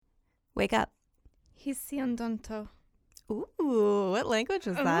Wake up. Hisiondonto. Ooh, what language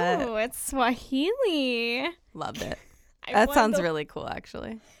is that? Ooh, it's Swahili. Loved it. I That won sounds the- really cool,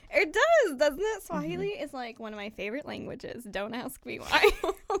 actually. It does, doesn't it? Swahili is like one of my favorite languages. Don't ask me why.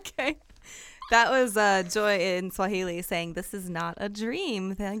 Okay. That was Joy in Swahili saying, "This is not a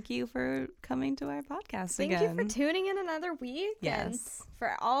dream. Thank you for coming to our podcast Thank again." you for tuning in another week. Yes. And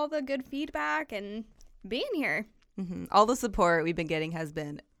for all the good feedback and being here. All the support we've been getting has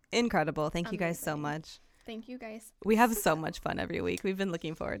been incredible. Thank you guys so Amazing. much. Thank you guys. We have so much fun every week. We've been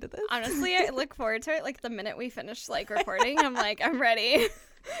looking forward to this. Honestly, I look forward to it. Like the minute we finish like recording, I'm like, I'm ready.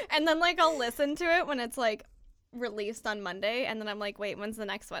 And then like I'll listen to it when it's like released on Monday, and then I'm like, wait, when's the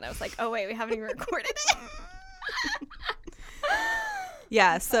next one? I was like, oh wait, we haven't even recorded it.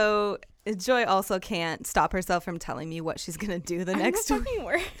 Yeah, so Joy also can't stop herself from telling me what she's going to do the next I'm week. the fucking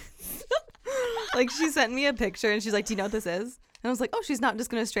worst. Like, she sent me a picture and she's like, "Do you know what this is?" And I was like, "Oh, she's not just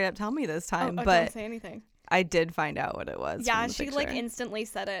going to straight up tell me this time." Oh, but don't say anything. I did find out what it was. Yeah, from the she picture. like instantly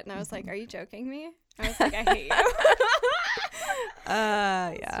said it, and I was like, "Are you joking me?" I was like, "I hate you." I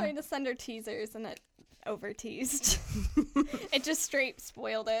was Yeah. trying to send her teasers, and it over teased. It just straight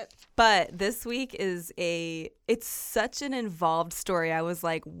spoiled it. But this week it's such an involved story. I was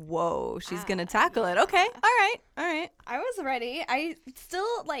like, whoa, she's going to tackle it. Okay. All right. I was ready. I still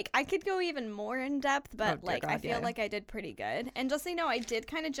I could go even more in depth, but Oh, dear I God, feel yeah. like I did pretty good. And just so you know, I did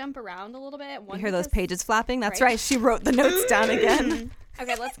kind of jump around a little bit. You hear those pages flapping? That's right. right. She wrote the notes down again.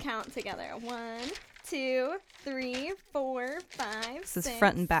 Okay, let's count together. 1, 2, 3, 4, 5. This is 6,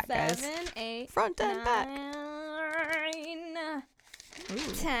 front and back, guys. 7, 8, Front and back. 9,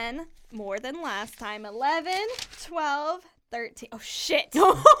 Ooh. 10. More than last time. 11, 12, 13. Oh shit!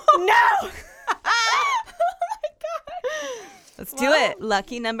 No. No! Let's do Well- it.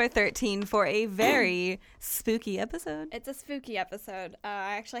 Lucky number 13 for a very spooky episode. It's a spooky episode.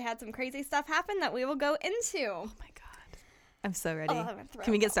 I actually had some crazy stuff happen that we will go into. Oh my God. I'm so ready. Oh, I'm thrilled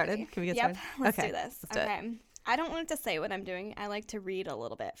Can we get already. started? Can we get Yep, started? let's Okay, do this. let's do it. Okay. I don't want to say what I'm doing. I like to read a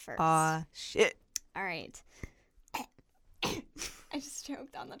little bit first. Aw, shit. All right. I just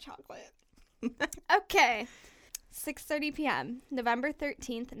choked on the chocolate. Okay. 6:30 p.m., November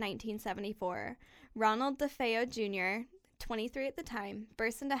 13th, 1974. Ronald DeFeo Jr., 23 at the time,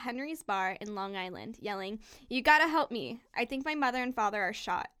 burst into Henry's bar in Long Island, yelling, "You gotta help me. I think my mother and father are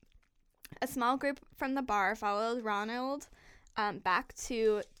shot." A small group from the bar followed Ronald back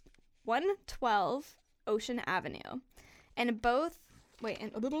to 112 Ocean Avenue, and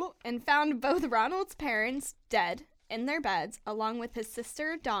found both Ronald's parents dead in their beds, along with his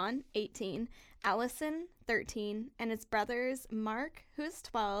sister Dawn, 18, Allison, 13, and his brothers Mark, who is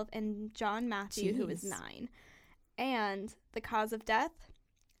 12, and John Matthew, who is Jeez. 9. And the cause of death?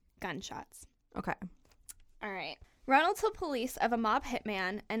 Gunshots. Okay. All right. Ronald told police of a mob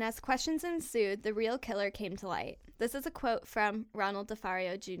hitman, and as questions ensued, the real killer came to light. This is a quote from Ronald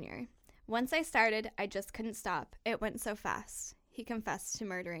DeFeo Jr. "Once I started, I just couldn't stop. It went so fast." He confessed to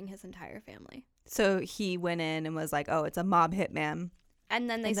murdering his entire family. So he went in and was like, "Oh, it's a mob hitman." And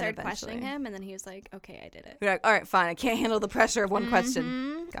then they And then started questioning eventually- him, and then he was like, "Okay, I did it." You're like, "All right, fine. I can't handle the pressure of one question."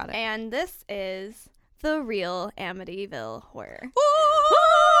 Mhm. Got it. And this is the real Amityville Horror.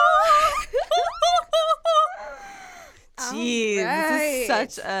 Jeez, this is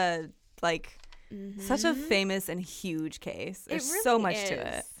Alright. such a such a famous and huge case. There's so much to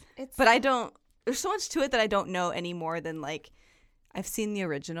it. It's But there's so much to it that I don't know any more than I've seen the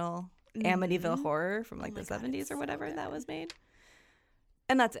original Amityville Horror from Oh the my God, 70s it's or so whatever that good. was made.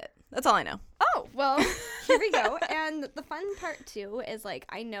 And that's it. That's all I know. Oh, well, here we go. And the fun part, too, is,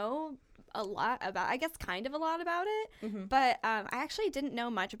 I know a lot about it, but I actually didn't know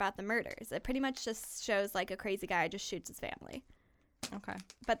much about the murders. It pretty much just shows, a crazy guy just shoots his family. Okay.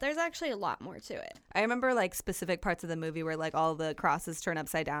 But there's actually a lot more to it. I remember specific parts of the movie where all the crosses turn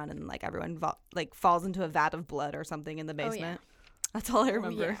upside down and everyone falls into a vat of blood or something in the Oh, yeah. basement. That's all I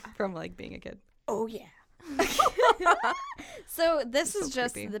remember yeah. from being a kid. Oh, yeah. So this So is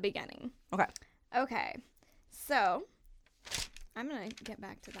just creepy. the beginning. Okay. Okay. So I'm going to get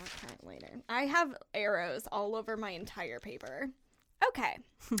back to that part later. I have arrows all over my entire paper. Okay.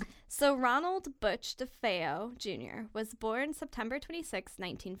 So Ronald Butch DeFeo Jr. was born September 26,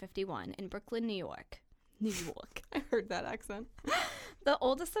 1951 in Brooklyn, New York. New York. I heard that accent. The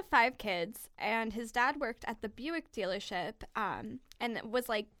oldest of 5 kids, and his dad worked at the Buick dealership, and it was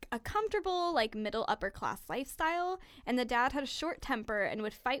a comfortable, middle upper class lifestyle. And the dad had a short temper and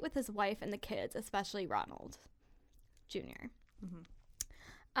would fight with his wife and the kids, especially Ronald Jr.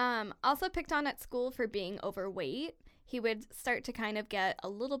 Also picked on at school for being overweight. He would start to kind of get a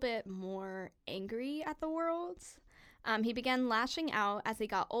little bit more angry at the world. He began lashing out as he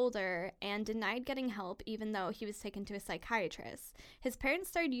got older and denied getting help, even though he was taken to a psychiatrist. His parents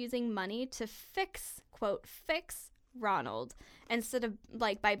started using money to fix Ronald instead of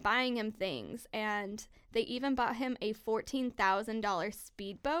like by buying him things, and they even bought him a $14,000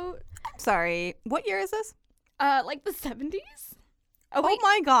 speedboat. I'm sorry, what year is this? Like the 70s. Oh, wait,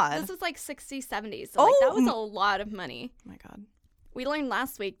 my God. this was like 60s, 70s. So like that was a lot of money. Oh my God. We learned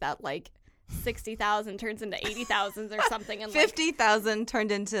last week that like 60,000 turns into 80,000 or something, and 50,000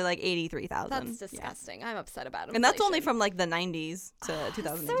 turned into like 83,000. That's disgusting. Yeah. I'm upset about it. And that's only from like the 90s to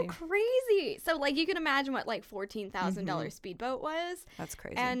 2018. So crazy. So like you can imagine what like $14,000 speedboat was. That's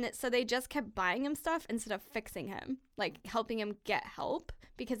crazy. And so they just kept buying him stuff instead of fixing him, like helping him get help,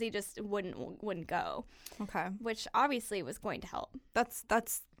 because he just wouldn't go. Okay. Which obviously was going to help. That's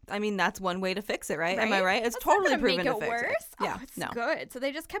one way to fix it, right? Am I right? It's totally proven to fix worse. it. Yeah, it's good. So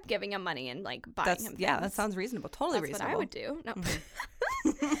they just kept giving him money and like buying him things. Yeah, that sounds reasonable. Totally That's reasonable. what I would do.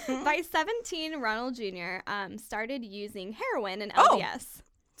 No. By 17, Ronald Jr. Started using heroin and LDS.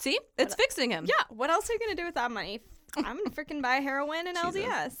 See? It's fixing him. Yeah. What else are you going to do with that money? I'm going to freaking buy heroin and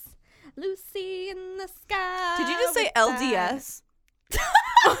LDS. Lucy in the sky. Did you just say LDS?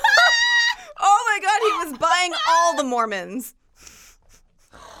 Oh my God, he was buying all the Mormons.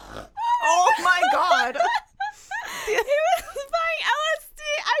 Oh my God. He was buying LSD.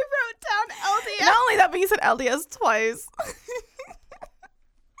 I wrote down LDS. Not only that, but he said LDS twice.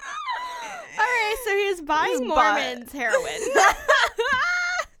 All right, so he was buying Mormons heroin.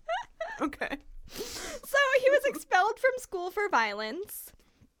 Okay. So he was expelled from school for violence.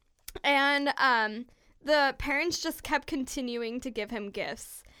 And the parents just kept continuing to give him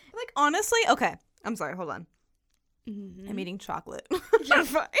gifts. Like, honestly, okay. I'm sorry, hold on. I'm eating chocolate. You're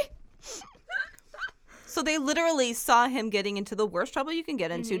fine. So they literally saw him getting into the worst trouble you can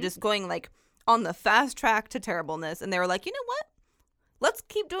get into, just going like on the fast track to terribleness. And they were like, you know what? Let's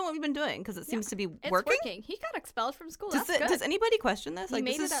keep doing what we've been doing because it seems to be working. He got expelled from school. Does anybody question this? Like,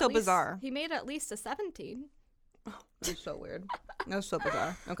 this is so bizarre. He made at least a 17. Oh, that's so weird. That's so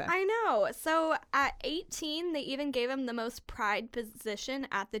bizarre. Okay. I know. So at 18, they even gave him the most prized position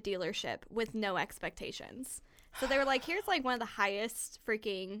at the dealership with no expectations. So they were like, here's like one of the highest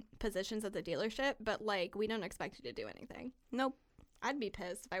freaking positions at the dealership, but like we don't expect you to do anything. Nope. I'd be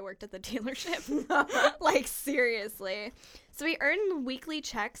pissed if I worked at the dealership. Like, seriously. So he earned weekly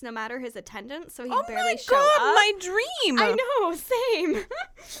checks no matter his attendance, so he'd barely show up. My dream. I know, same.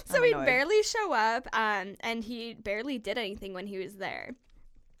 So he'd barely show up, and he barely did anything when he was there.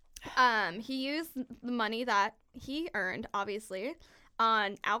 He used the money that he earned, obviously,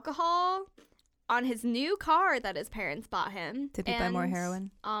 on alcohol, on his new car that his parents bought him. Did he buy more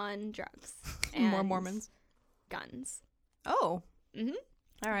heroin? On drugs. And more Mormons. Guns. Oh. Mm-hmm.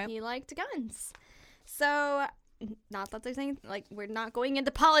 All right. He liked guns. So, not that there's anything, like, we're not going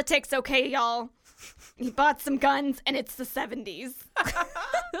into politics, okay, y'all? He bought some guns, and it's the 70s.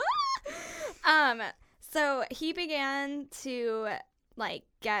 So he began to, like,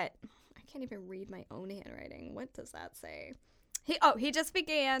 I can't even read my own handwriting. What does that say? He just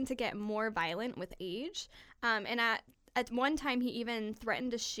began to get more violent with age. And at one time, he even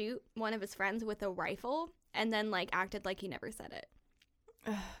threatened to shoot one of his friends with a rifle and then, like, acted like he never said it.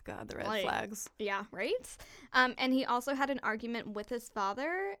 Oh, God, the red flags. Yeah, right? And he also had an argument with his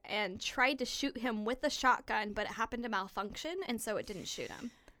father and tried to shoot him with a shotgun, but it happened to malfunction, and so it didn't shoot him.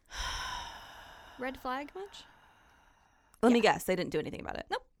 Red flag much? Let me guess. They didn't do anything about it.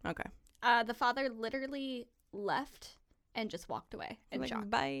 Nope. Okay. The father literally left and just walked away in shock.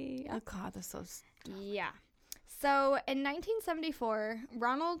 Bye. Oh, God, that's so... Yeah. So, in 1974,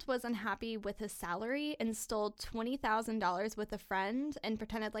 Ronald was unhappy with his salary and stole $20,000 with a friend and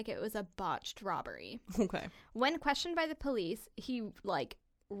pretended like it was a botched robbery. Okay. When questioned by the police, he, like,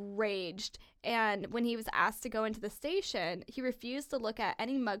 raged. And when he was asked to go into the station, he refused to look at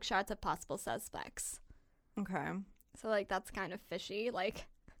any mugshots of possible suspects. Okay. So, like, that's kind of fishy. Like,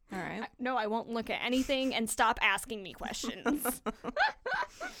 all right. No, I won't look at anything and stop asking me questions.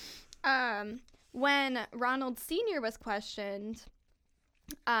 When Ronald Sr. was questioned,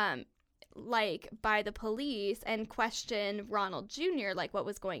 like, by the police and questioned Ronald Jr., like, what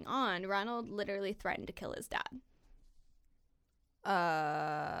was going on, Ronald literally threatened to kill his dad.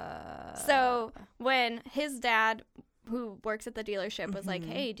 So when his dad, who works at the dealership, was like,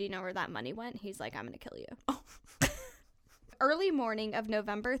 hey, do you know where that money went? He's like, I'm going to kill you. Oh. Early morning of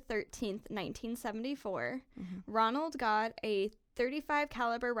November 13th, 1974, Ronald got a .35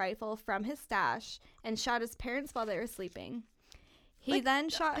 caliber rifle from his stash and shot his parents while they were sleeping. He then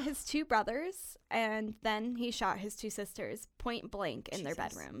shot his two brothers, and then he shot his two sisters point blank in their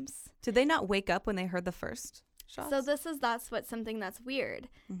bedrooms. Did they not wake up when they heard the first shots? So that's what's something that's weird.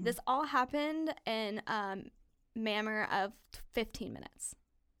 Mm-hmm. This all happened in manner of 15 minutes.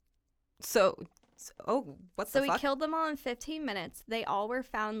 What the So fuck? he killed them all in 15 minutes. They all were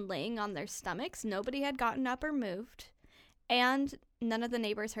found laying on their stomachs. Nobody had gotten up or moved. And none of the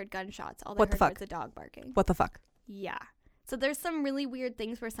neighbors heard gunshots. All they heard was a dog barking. What the fuck? Yeah. So there's some really weird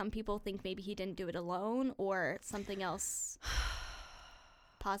things where some people think maybe he didn't do it alone or something else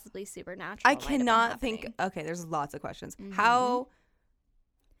possibly supernatural. I cannot think. Okay, there's lots of questions. Mm-hmm. How?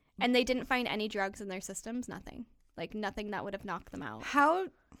 And they didn't find any drugs in their systems. Nothing. Like nothing that would have knocked them out. How?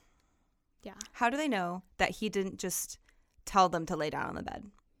 Yeah. How do they know that he didn't just tell them to lay down on the bed?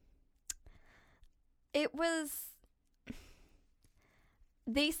 It was...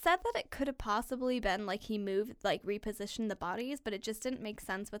 They said that it could have possibly been like he moved, like repositioned the bodies, but it just didn't make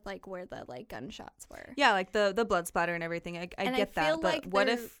sense with like where the like gunshots were. Yeah, like the blood splatter and everything. I get that. But what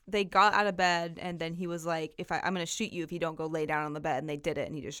if they got out of bed and then he was like, I'm going to shoot you if you don't go lay down on the bed, and they did it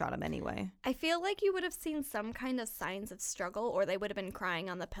and he just shot him anyway? I feel like you would have seen some kind of signs of struggle, or they would have been crying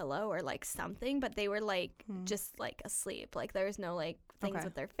on the pillow or like something, but they were like just like asleep. Like there was no like things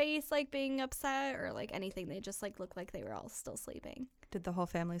with their face like being upset or like anything. They just like looked like they were all still sleeping. Did the whole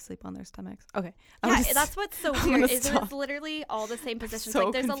family sleep on their stomachs? Okay. Yeah, that's what's so weird. Is it was literally all the same positions. So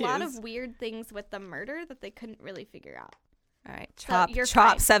like there's confused. a lot of weird things with the murder that they couldn't really figure out. All right. So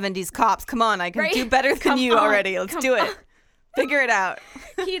Chop 70s cops. Come on, I can do better than you already. Let's do it. Figure it out.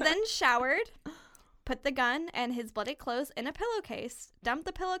 He then showered, put the gun and his bloody clothes in a pillowcase, dumped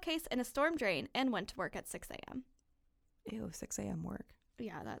the pillowcase in a storm drain, and went to work at 6 a.m. Ew, 6 a.m. work.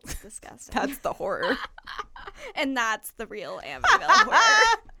 Yeah, that's disgusting. That's the horror. And that's the real Amityville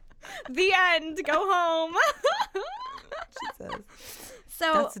horror. The end. Go home. Jesus.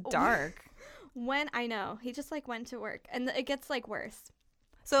 So that's dark. When I know, he just like went to work, and it gets like worse.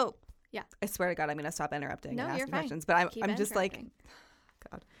 So yeah, I swear to God, I'm gonna stop interrupting and asking you're fine. questions. But I'm just like,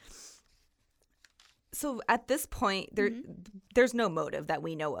 God. So at this point, there's no motive that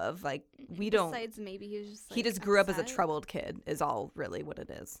we know of. Like we don't. Besides, maybe he was just like, he just grew up as a troubled kid. Is all really what it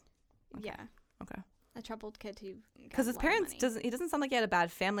is. Okay. Yeah. Okay. A troubled kid who. Because his parents he doesn't sound like he had a bad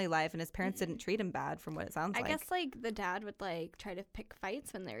family life, and his parents didn't treat him bad, from what it sounds like. I guess like the dad would like try to pick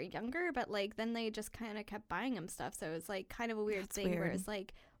fights when they were younger, but like then they just kind of kept buying him stuff. So it's like kind of a weird thing where it's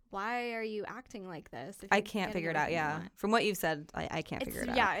like, why are you acting like this? I can't figure it out. Yeah, from what you've said, I can't figure it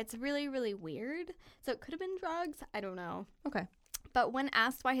out. Yeah, it's really, really weird. So it could have been drugs. I don't know. Okay. But when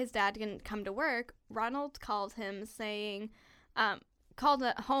asked why his dad didn't come to work, Ronald called him saying, called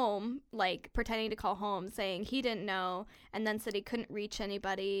it home, like pretending to call home, saying he didn't know, and then said he couldn't reach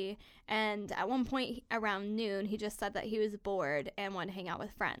anybody. And at one point around noon, he just said that he was bored and wanted to hang out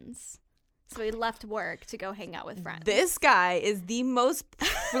with friends. So he left work to go hang out with friends. This guy is the most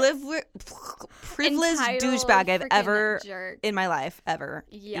privileged douchebag I've ever in my life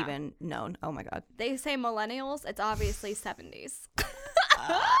even known. Oh my God. They say millennials. It's obviously 70s.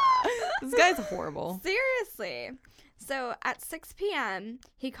 This guy's horrible. Seriously. So at 6 p.m.,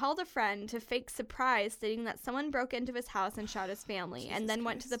 he called a friend to fake surprise, stating that someone broke into his house and shot his family, and then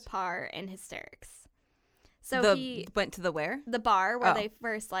went to the bar in hysterics. So he went to the where? The bar where they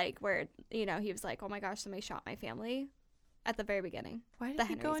first where he was like, "Oh my gosh, somebody shot my family," at the very beginning. Why did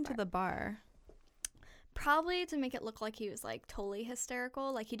he go into the bar? Probably to make it look like he was like totally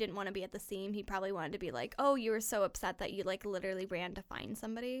hysterical. Like he didn't want to be at the scene. He probably wanted to be like, "Oh, you were so upset that you like literally ran to find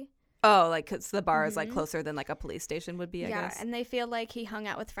somebody." Oh, like because the bar is like closer than like a police station would be. I guess. Yeah, and they feel like he hung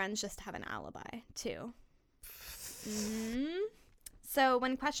out with friends just to have an alibi too. So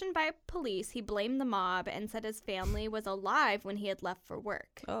when questioned by police, he blamed the mob and said his family was alive when he had left for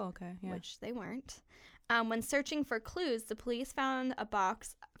work. Oh, okay. Yeah. Which they weren't. When searching for clues, the police found a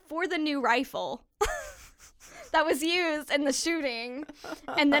box for the new rifle that was used in the shooting.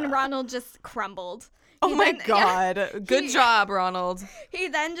 And then Ronald just crumbled. Oh my God. Yeah, Good job, Ronald. He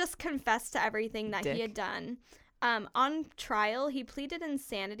then just confessed to everything that he had done. On trial, he pleaded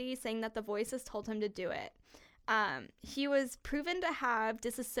insanity, saying that the voices told him to do it. He was proven to have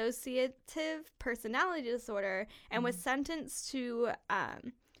dissociative personality disorder and was sentenced to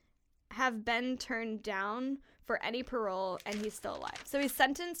have been turned down for any parole, and he's still alive. So he's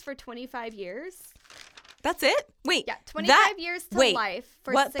sentenced for 25 years. That's it? Wait. Yeah, 25 years to life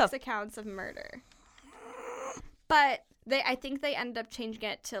for 6 accounts of murder. But I think they ended up changing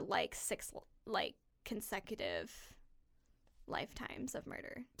it to 6 consecutive lifetimes of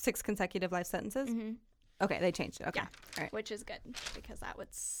murder. 6 consecutive life sentences? Mm-hmm. Okay, they changed it. Okay. Yeah, all right. Which is good because that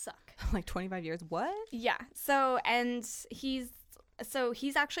would suck. 25 years? What? Yeah. So, and he's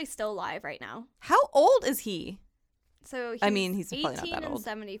actually still alive right now. How old is he? So he's probably not 18 that and old.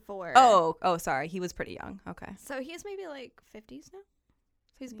 74. Oh, sorry. He was pretty young. Okay. So he's maybe like 50s now.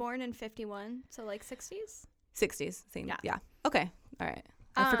 So he's born in 51, so like 60s. 60s. Same. Yeah. Okay. All right.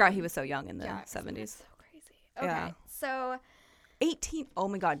 I Um, forgot he was so young in the yeah, 'cause 70s. that's so crazy. Okay. Yeah. So 18. Oh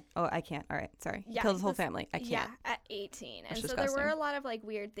my God. Oh, I can't. All right. Sorry. He killed his whole family. I can't. Yeah, at 18. And That's so there were disgusting. a lot of like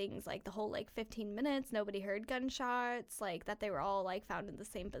weird things, like the whole like 15 minutes, nobody heard gunshots, like that they were all like found in the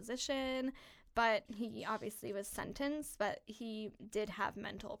same position. But he obviously was sentenced, but he did have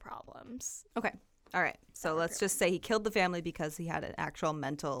mental problems. Okay. All right. So let's just say he killed the family because he had an actual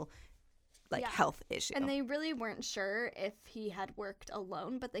mental, health issue. And they really weren't sure if he had worked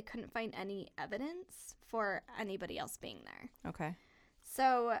alone, but they couldn't find any evidence for anybody else being there. Okay.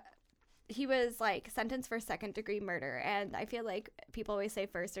 So he was like sentenced for second-degree murder, and I feel like people always say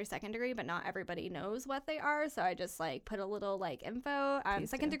first or second degree, but not everybody knows what they are, so I just like put a little like info.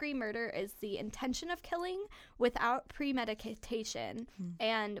 Second-degree murder is the intention of killing without premeditation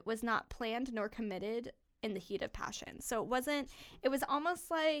and was not planned nor committed in the heat of passion. So it was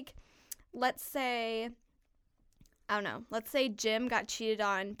almost like, let's say Jim got cheated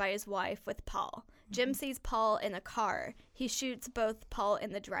on by his wife with Paul. Jim sees Paul in a car. He shoots both Paul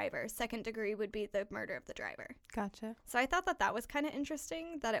and the driver. Second degree would be the murder of the driver. Gotcha. So I thought that was kind of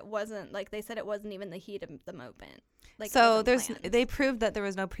interesting, that it wasn't, like they said, it wasn't even the heat of the moment. Like, so planned. they proved that there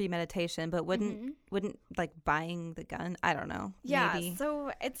was no premeditation, but wouldn't like buying the gun? I don't know. Yeah, Maybe.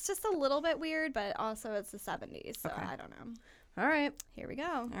 so it's just a little bit weird, but also it's the 70s, so Okay. I don't know. All right. Here we go.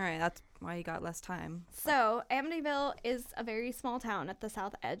 All right. That's why you got less time. So Amityville is a very small town at the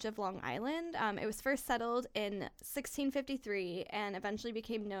south edge of Long Island. It was first settled in 1653 and eventually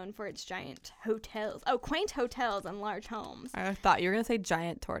became known for its quaint hotels and large homes. I thought you were going to say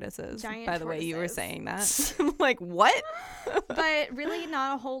giant tortoises. By the way you were tortoises. saying that. I'm like, what? But really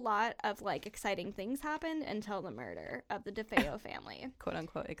not a whole lot of like exciting things happened until the murder of the DeFeo family. Quote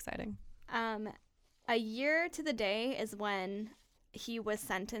unquote exciting. A year to the day is when he was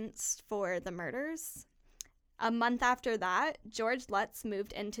sentenced for the murders. A month after that, George Lutz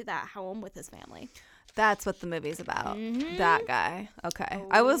moved into that home with his family. That's what the movie's about. Mhm. That guy. Okay. Oh,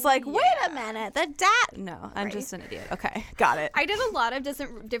 I was like, wait yeah. a minute. The dad. No, I'm Right. just an idiot. Okay. Got it. I did a lot of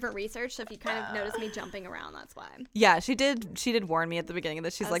different research, so if you kind of notice me jumping around, that's why. Yeah, she did warn me at the beginning of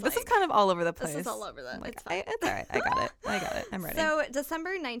this. She's I like, was this is like, kind of all over the place. This is all over the. I'm like, It's fine. it's all right. I got it. I'm ready. So December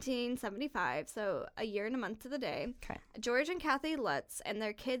 1975, so a year and a month to the day. Okay. George and Kathy Lutz and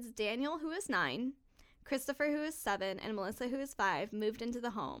their kids Daniel, who is 9, Christopher, who is 7, and Melissa, who is 5, moved into the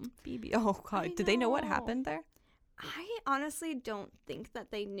home. BB. Oh God. Did they know what know. happened there? I honestly don't think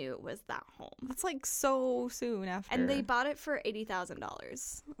that they knew it was that home. That's like so soon after. And they bought it for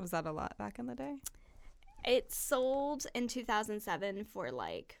 $80,000. Was that a lot back in the day? It sold in 2007 for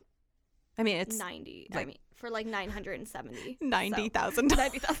like I mean, it's 90. like- I mean, for like 970. $90,000.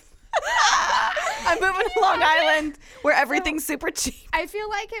 90,000. I'm moving to Long Island where everything's super cheap. I feel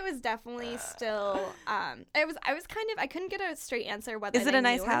like it was definitely still. I couldn't get a straight answer whether. Is it they a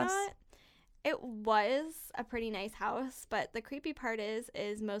nice knew or house? not. It was a pretty nice house, but the creepy part is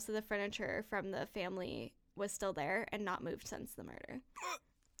most of the furniture from the family was still there and not moved since the murder.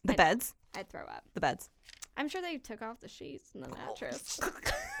 The beds. I'd throw up. The beds. I'm sure they took off the sheets and the mattress.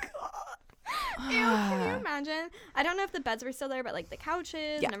 Ew, can you imagine? I don't know if the beds were still there, but like the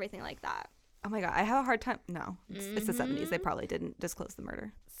couches and everything like that. Oh my God, I have a hard time. No, it's the 70s. They probably didn't disclose the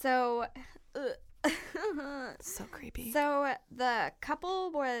murder. So, So creepy. so the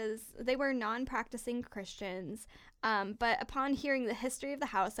couple they were non-practicing Christians, but upon hearing the history of the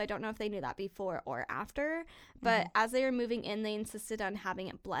house, I don't know if they knew that before or after, but as they were moving in, they insisted on having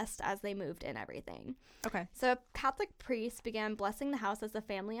it blessed as they moved in everything. Okay. So a Catholic priest began blessing the house as the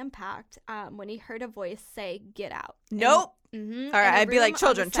family unpacked when he heard a voice say, "Get out." Nope. All right, I'd be like,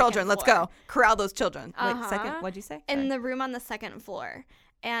 children, children, let's go. Corral those children. Wait, Uh-huh. second, what'd you say? In the room on the second floor.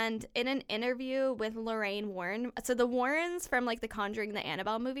 And in an interview with Lorraine Warren, so the Warrens from like the Conjuring, the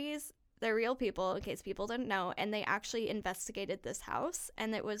Annabelle movies, they're real people, in case people didn't know, and they actually investigated this house,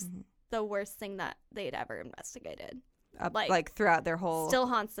 and it was the worst thing that they'd ever investigated. Like throughout their whole Still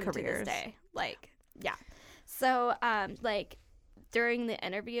haunts them careers. to this day. Like, yeah. So, like, during the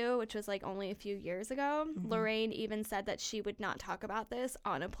interview, which was like only a few years ago, Lorraine even said that she would not talk about this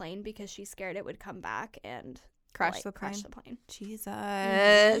on a plane because she's scared it would come back and Crash like, the plane. crash the plane.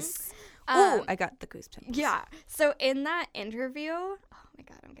 Jesus. Oh, I got the goose pimples. Yeah. So in that interview, oh my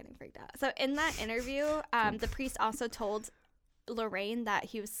God, I'm getting freaked out. So in that interview, the priest also told Lorraine that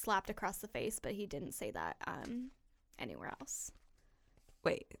he was slapped across the face, but he didn't say that anywhere else.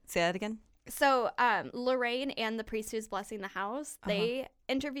 Wait, say that again. So Lorraine and the priest who's blessing the house, they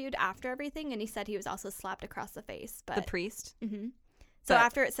interviewed after everything, and he said he was also slapped across the face. But The priest? Mm-hmm. So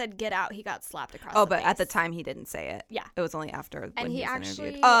after it said "get out," he got slapped across the face. Oh, but at the time he didn't say it. Yeah. It was only after And when he was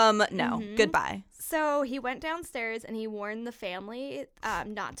actually... interviewed. No. Goodbye. So he went downstairs and he warned the family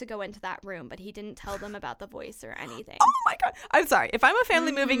not to go into that room, but he didn't tell them about the voice or anything. Oh my God. I'm sorry. If I'm a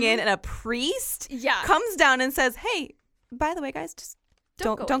family moving in and a priest comes down and says, hey, by the way, guys, just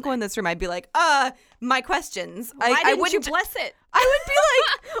don't go in this room, I'd be like, my questions. Why didn't you bless it? I would be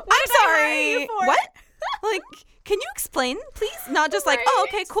like, I'm sorry. What? Like, can you explain, please? Not just like, oh,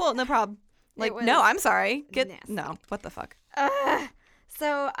 okay, cool, no problem. Like, no, I'm sorry. No, what the fuck?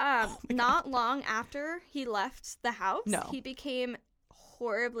 So, not long after he left the house, he became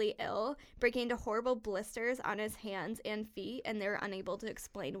horribly ill, breaking into horrible blisters on his hands and feet, and they were unable to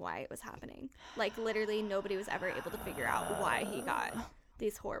explain why it was happening. Like, literally, nobody was ever able to figure out why he got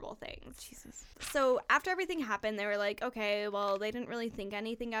these horrible things. Jesus. So after everything happened, they were like, okay, well, they didn't really think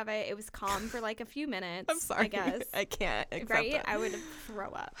anything of it. It was calm for like a few minutes. I'm sorry. I guess. I can't accept right? that. I would throw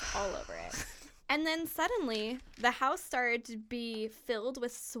up all over it. And then suddenly, the house started to be filled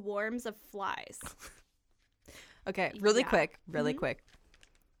with swarms of flies. Okay, really quick.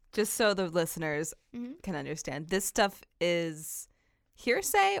 Just so the listeners can understand, this stuff is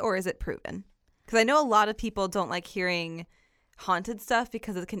hearsay or is it proven? Because I know a lot of people don't like hearing haunted stuff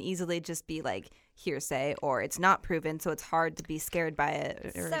because it can easily just be like hearsay or it's not proven, so it's hard to be scared by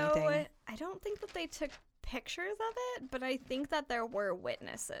it or anything. I don't think that they took pictures of it, but I think that there were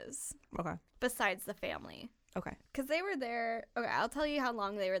witnesses. Okay. Besides the family. Okay. Because they were there. Okay, I'll tell you how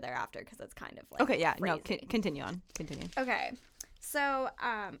long they were there after because it's kind of like okay, yeah, crazy. no, continue on. Continue. Okay. So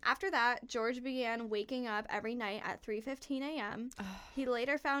after that, George began waking up every night at 3:15 a.m. He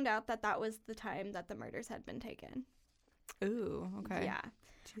later found out that that was the time that the murders had been taken. Ooh, okay. Yeah.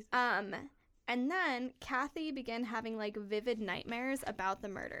 Jesus. And then Kathy began having like vivid nightmares about the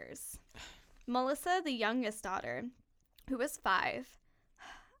murders. Melissa, the youngest daughter, who was 5,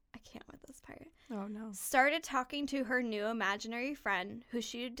 I can't with this part. Oh no. Started talking to her new imaginary friend, who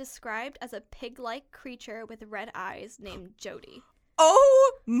she described as a pig-like creature with red eyes named Jody.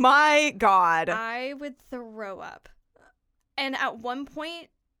 Oh my God. I would throw up. And at one point,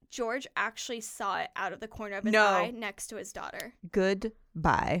 George actually saw it out of the corner of his eye next to his daughter.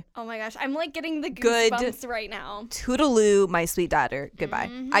 Goodbye. Oh my gosh. I'm like getting the goosebumps right now. Toodaloo, my sweet daughter.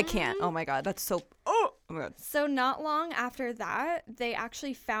 Goodbye. I can't. Oh my God. That's so... Oh my God. So not long after that, they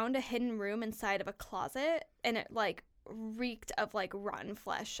actually found a hidden room inside of a closet, and it like reeked of like rotten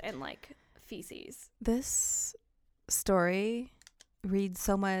flesh and like feces. This story reads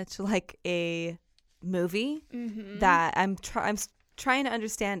so much like a movie that I'm trying to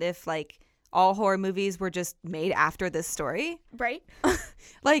understand if like all horror movies were just made after this story. Right.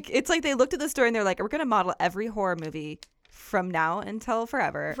 Like it's like they looked at the story and they're like, we're going to model every horror movie from now until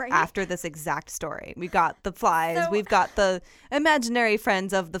forever after this exact story. We've got the flies. We've got the imaginary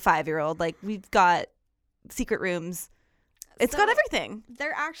friends of the 5-year-old. Like we've got secret rooms. It's got everything.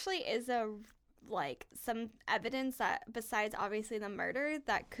 There actually is some evidence that besides obviously the murder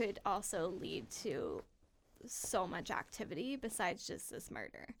that could also lead to so much activity besides just this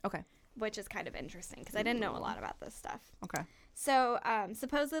murder. Okay. Which is kind of interesting because I didn't know a lot about this stuff. Okay. So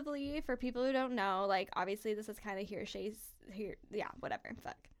supposedly, for people who don't know, like obviously this is kind of whatever.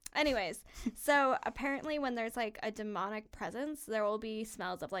 Fuck. Anyways, so apparently when there's like a demonic presence, there will be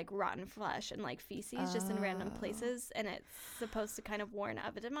smells of like rotten flesh and like feces just in random places, and it's supposed to kind of warn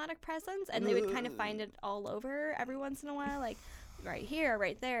of a demonic presence, and they would kind of find it all over every once in a while, like right here,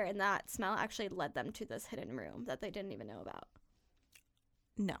 right there, and that smell actually led them to this hidden room that they didn't even know about.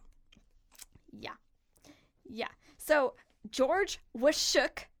 No. Yeah. Yeah. So George was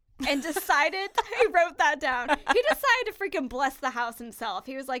shook and decided, he wrote that down. He decided to freaking bless the house himself.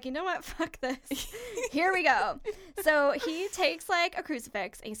 He was like, you know what? Fuck this. Here we go. So he takes like a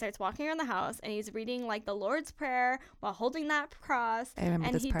crucifix and he starts walking around the house and he's reading like the Lord's Prayer while holding that cross. I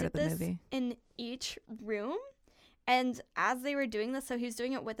remember this part of the movie. In each room. And as they were doing this, so he was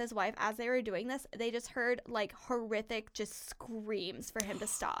doing it with his wife, as they were doing this, they just heard like horrific just screams for him to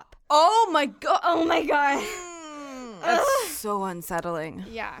stop. Oh my God. Oh my God. That's so unsettling.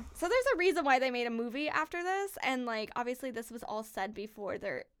 Yeah. So there's a reason why they made a movie after this. And like, obviously this was all said before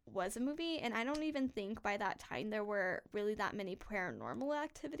there was a movie. And I don't even think by that time there were really that many paranormal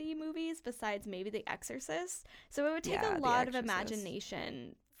activity movies besides maybe The Exorcist. So it would take a lot of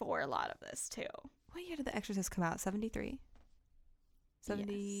imagination for a lot of this too. What year did The Exorcist come out? 73?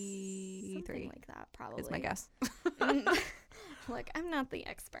 73. Yes, something like that, probably. Is my guess. Look, I'm not the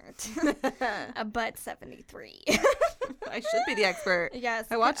expert, but 73. I should be the expert. Yes.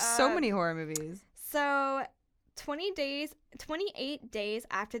 I watch so many horror movies. So 28 days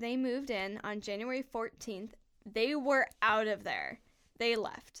after they moved in on January 14th, they were out of there. They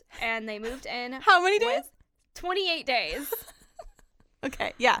left and they moved in. How many days? 28 days.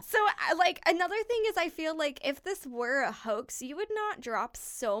 Okay, yeah. So, like, another thing is I feel like if this were a hoax, you would not drop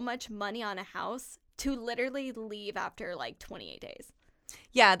so much money on a house to literally leave after, like, 28 days.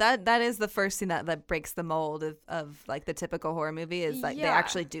 Yeah, that is the first thing that breaks the mold of like the typical horror movie is like they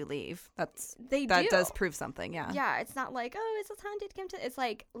actually do leave. That does prove something. Yeah. Yeah, it's not like, oh, it's a haunted Kim. It's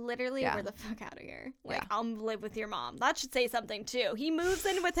like literally we're the fuck out of here. Like I'll live with your mom. That should say something too. He moves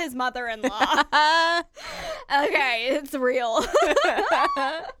in with his mother-in-law. Okay, it's real.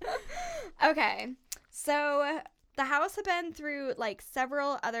 Okay, so the house had been through like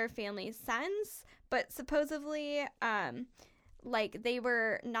several other families since, but supposedly like they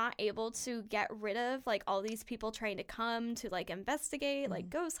were not able to get rid of like all these people trying to come to like investigate,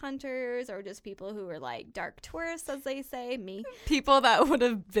 like ghost hunters or just people who were like dark tourists, as they say. Me, people that would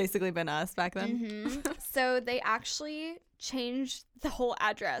have basically been us back then. Mm-hmm. So they actually changed the whole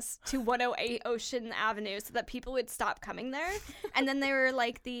address to 108 Ocean Avenue so that people would stop coming there. And then there were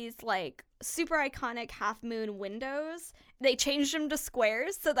like these like super iconic half moon windows. They changed them to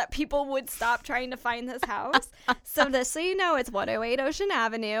squares so that people would stop trying to find this house. So just so you know, it's 108 Ocean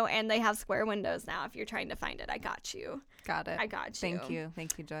Avenue and they have square windows now if you're trying to find it. I got you. Got it. I got you.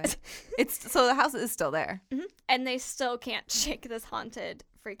 Thank you, Joy. So the house is still there. Mm-hmm. And they still can't shake this haunted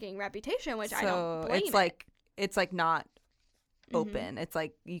freaking reputation, which I don't blame. It's like not open. It's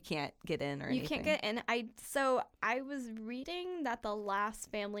like you can't get in or anything. You can't get in. I was reading that the last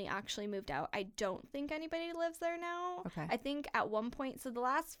family actually moved out. I don't think anybody lives there now. Okay. I think at one point, so the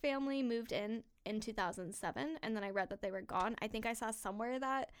last family moved in 2007, and then I read that they were gone. I think I saw somewhere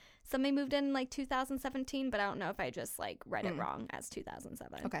that somebody moved in like 2017, but I don't know if I just like read it wrong as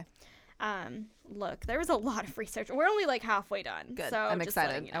 2007. Okay. Look, there was a lot of research. We're only like halfway done. Good. So I'm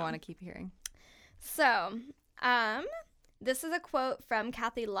excited. letting you know. I want to keep hearing. So, this is a quote from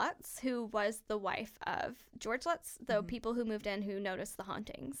Kathy Lutz, who was the wife of George Lutz, the people who moved in who noticed the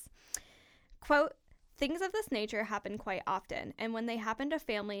hauntings. Quote, "Things of this nature happen quite often, and when they happen to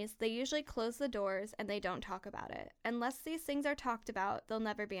families, they usually close the doors and they don't talk about it. Unless these things are talked about, they'll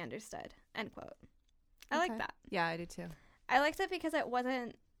never be understood." End quote. I like that. Yeah, I do too. I liked it because it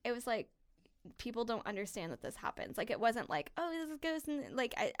was like, people don't understand that this happens. Like, it wasn't like, oh, this is ghost, and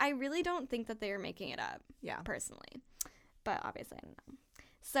like, I really don't think that they were making it up. Yeah. Personally. But obviously, I don't know.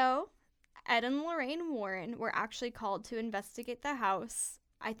 So, Ed and Lorraine Warren were actually called to investigate the house.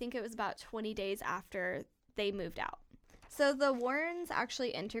 I think it was about 20 days after they moved out. So, the Warrens actually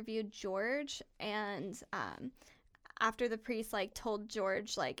interviewed George, and after the priest, like, told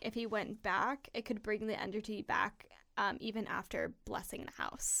George, like, if he went back, it could bring the entity back even after blessing the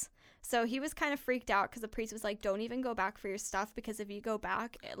house. So he was kind of freaked out because the priest was like, don't even go back for your stuff, because if you go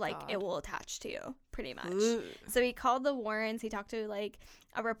back, it will attach to you, pretty much. Ooh. So he called the Warrens. He talked to, like,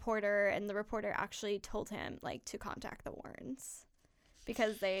 a reporter, and the reporter actually told him, like, to contact the Warrens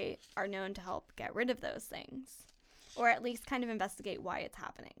because they are known to help get rid of those things, or at least kind of investigate why it's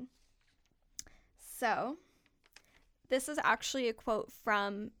happening. So this is actually a quote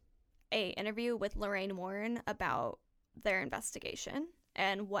from a interview with Lorraine Warren about their investigation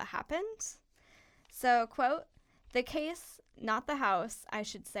and what happened. So, quote, the case itself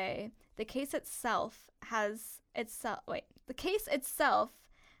has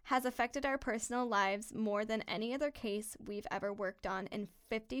affected our personal lives more than any other case we've ever worked on in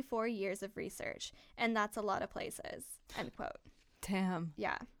 54 years of research, and that's a lot of places, end quote. Damn.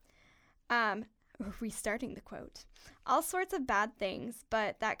 Yeah. Restarting the quote. All sorts of bad things,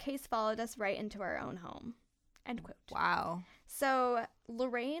 but that case followed us right into our own home, end quote. Wow. So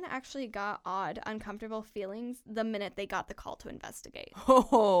Lorraine actually got odd, uncomfortable feelings the minute they got the call to investigate.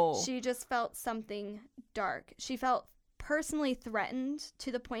 Oh. She just felt something dark. She felt personally threatened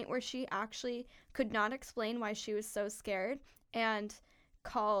to the point where she actually could not explain why she was so scared and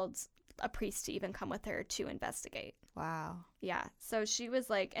called a priest to even come with her to investigate. Wow. Yeah. So she was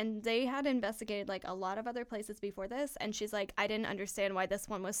like, and they had investigated like a lot of other places before this, and she's like, I didn't understand why this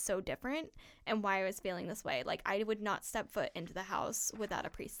one was so different and why I was feeling this way. Like, I would not step foot into the house without a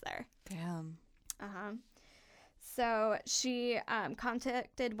priest there. Damn. So she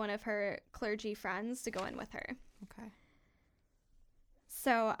contacted one of her clergy friends to go in with her. Okay.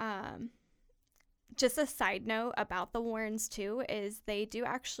 So Just a side note about the Warrens, too, is they do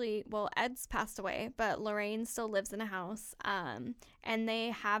actually, well, Ed's passed away, but Lorraine still lives in a house. And they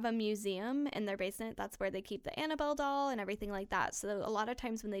have a museum in their basement. That's where they keep the Annabelle doll and everything like that. So a lot of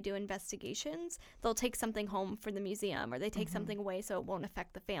times when they do investigations, they'll take something home for the museum, or they take something away so it won't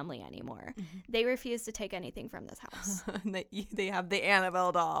affect the family anymore. They refuse to take anything from this house. They have the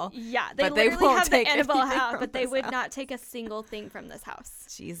Annabelle doll. Yeah, they literally have the Annabelle house, but they would not take a single thing from this house.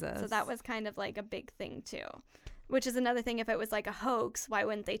 Jesus. So that was kind of like a big thing too. Which is another thing, if it was like a hoax, why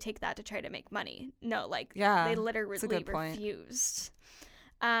wouldn't they take that to try to make money? No, like, they literally refused.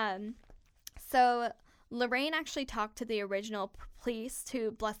 So Lorraine actually talked to the original police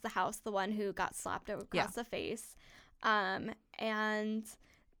who blessed the house, the one who got slapped across the face. And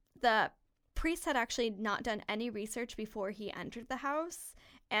the priest had actually not done any research before he entered the house.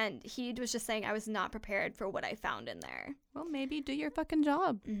 And he was just saying, I was not prepared for what I found in there. Well, maybe do your fucking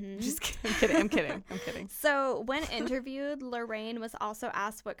job. Just kidding. I'm kidding. So when interviewed, Lorraine was also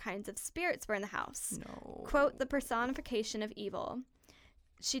asked what kinds of spirits were in the house. No. Quote, the personification of evil.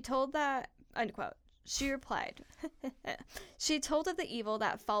 She told that, unquote, she replied, she told of the evil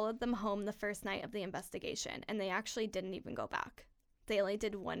that followed them home the first night of the investigation. And they actually didn't even go back. They only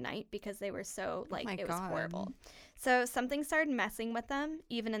did one night because they were so, like, it was horrible. So something started messing with them,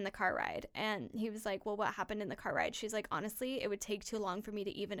 even in the car ride. And he was like, well, what happened in the car ride? She's like, honestly, it would take too long for me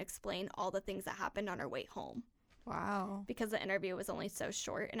to even explain all the things that happened on our way home. Wow. Because the interview was only so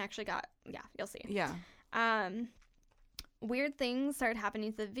short and actually got, you'll see. Yeah. Weird things started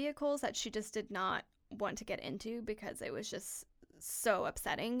happening to the vehicles that she just did not want to get into because it was just so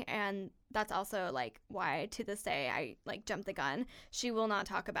upsetting. And that's also like why to this day I like jumped the gun. She will not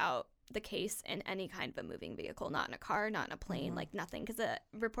talk about the case in any kind of a moving vehicle, not in a car, not in a plane, like nothing. Because the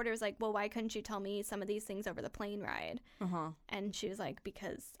reporter was like, well, why couldn't you tell me some of these things over the plane ride? And she was like,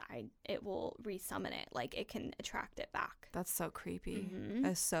 because it will resummon it, like it can attract it back. That's so creepy.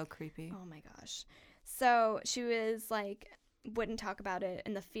 That's so creepy. Oh my gosh. So she was like, wouldn't talk about it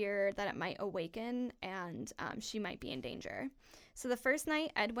in the fear that it might awaken and she might be in danger. So the first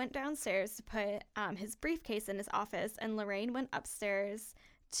night, Ed went downstairs to put his briefcase in his office, and Lorraine went upstairs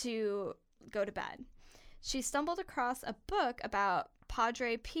to go to bed. She stumbled across a book about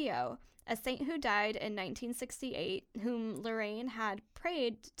Padre Pio, a saint who died in 1968, whom Lorraine had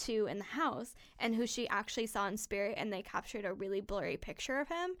prayed to in the house, and who she actually saw in spirit, and they captured a really blurry picture of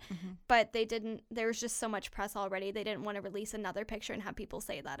him. But there was just so much press already, they didn't want to release another picture and have people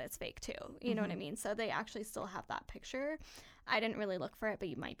say that it's fake too. You know what I mean? So they actually still have that picture. I didn't really look for it, but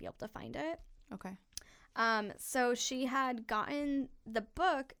you might be able to find it. Okay. So she had gotten the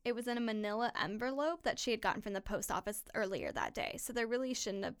book. It was in a manila envelope that she had gotten from the post office earlier that day. So there really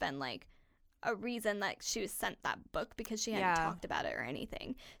shouldn't have been like a reason that she was sent that book because she hadn't talked about it or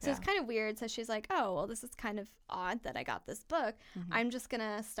anything. So it's kind of weird. So she's like, oh, well, this is kind of odd that I got this book. I'm just going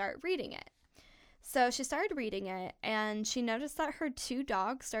to start reading it. So she started reading it, and she noticed that her two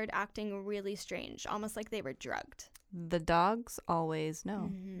dogs started acting really strange, almost like they were drugged. The dogs always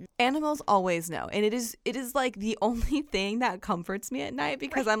know. Animals always know. And it is like the only thing that comforts me at night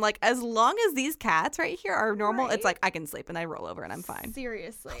because I'm like, as long as these cats right here are normal, it's like I can sleep and I roll over and I'm fine.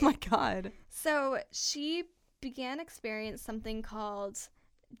 Seriously. Oh my God. So she began experiencing something called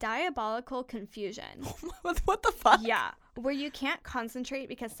diabolical confusion. What the fuck? Yeah. Where you can't concentrate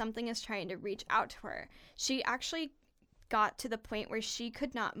because something is trying to reach out to her. She actually got to the point where she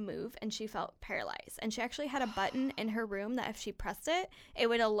could not move and she felt paralyzed. And she actually had a button in her room that if she pressed it, it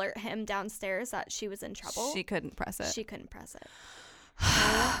would alert him downstairs that she was in trouble. She couldn't press it. She couldn't press it.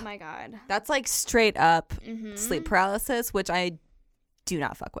 Oh my God. That's like straight up sleep paralysis, which I do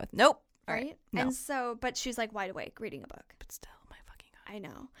not fuck with. Nope. Right? No. And so, but she's like wide awake reading a book. But still, my fucking God. I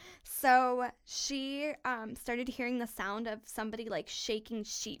know. So she started hearing the sound of somebody like shaking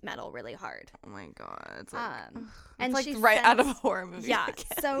sheet metal really hard. Oh my God. It's like, and like she right sensed, out of a horror movie. Yeah.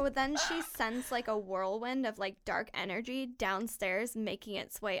 So then she sensed like a whirlwind of like dark energy downstairs making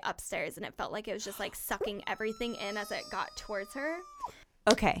its way upstairs. And it felt like it was just like sucking everything in as it got towards her.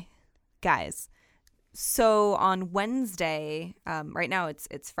 Okay, guys. So on Wednesday, right now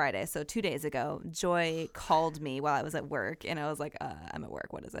it's Friday, so 2 days ago, Joy called me while I was at work, and I was like, I'm at work,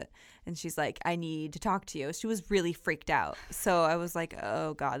 what is it? And she's like, I need to talk to you. She was really freaked out. So I was like,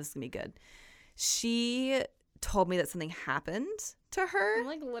 oh God, this is gonna be good. She told me that something happened to her. I'm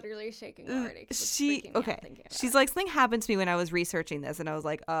like literally shaking already. She's like, something happened to me when I was researching this, and I was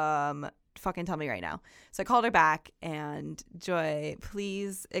like, fucking tell me right now. So I called her back, and Joy,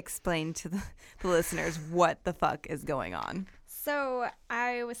 please explain to the listeners what the fuck is going on. So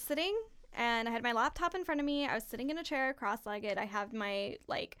I was sitting and I had my laptop in front of me. I was sitting in a chair cross-legged. I have my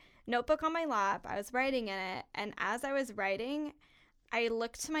like notebook on my lap. I was writing in it. And as I was writing, I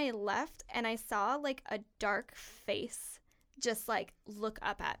looked to my left and I saw like a dark face just like look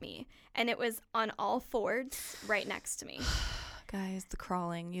up at me. And it was on all fours right next to me. Guys, the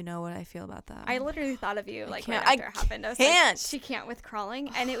crawling, you know what I feel about that. I literally thought of you like right I after it happened. I was can't. like, she can't with crawling.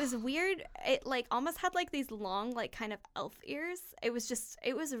 And it was weird. It like almost had like these long like kind of elf ears. It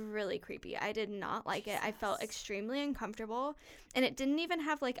was really creepy. I did not like it. I felt extremely uncomfortable. And it didn't even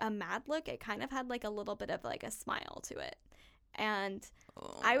have like a mad look. It kind of had like a little bit of like a smile to it. And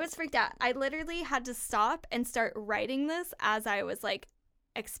I was freaked out. I literally had to stop and start writing this as I was like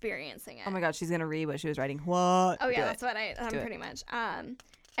experiencing it. Oh my God, she's gonna read what she was writing. What? Oh yeah, that's what I'm pretty much.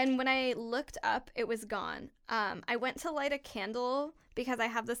 And when I looked up, it was gone. I went to light a candle because I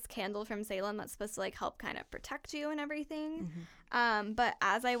have this candle from Salem that's supposed to like help kind of protect you and everything. Mm-hmm. But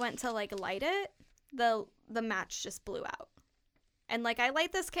as I went to like light it, the match just blew out. And like I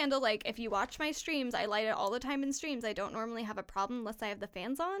light this candle, like if you watch my streams, I light it all the time in streams. I don't normally have a problem unless I have the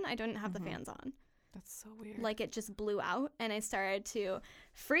fans on. I didn't have the fans on. That's so weird. Like it just blew out and I started to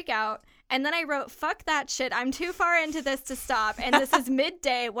freak out. And then I wrote, fuck that shit. I'm too far into this to stop. And this is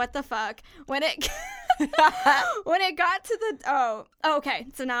midday. What the fuck? When it got to the okay.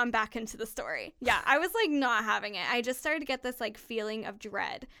 So now I'm back into the story. Yeah, I was like not having it. I just started to get this like feeling of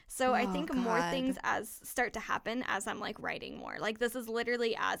dread. So I think more things start to happen as I'm like writing more. Like this is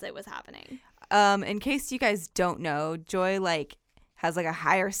literally as it was happening. In case you guys don't know, Joy like has like a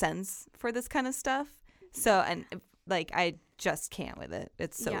higher sense for this kind of stuff. So, and like I just can't with it.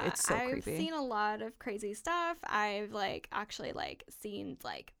 It's so I've creepy. I've seen a lot of crazy stuff. I've like actually like seen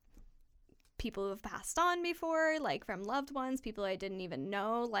like people who have passed on before, like from loved ones, people I didn't even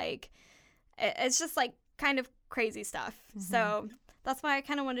know. Like it's just like kind of crazy stuff. Mm-hmm. So that's why I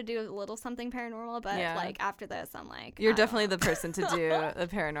kind of want to do a little something paranormal, but like after this, I'm like, you're definitely the person to do a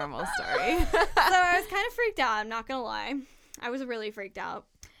paranormal story. So I was kind of freaked out. I'm not gonna lie. I was really freaked out.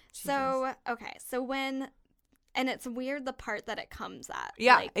 Jesus. So, okay. So and it's weird the part that it comes at.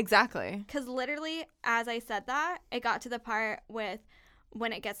 Yeah, like, exactly. Because literally, as I said that, it got to the part with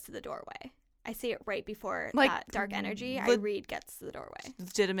when it gets to the doorway. I see it right before like, that dark energy I read gets to the doorway.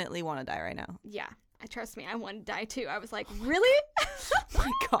 Legitimately want to die right now. Yeah. Trust me, I wanted to die too. I was like, really? Oh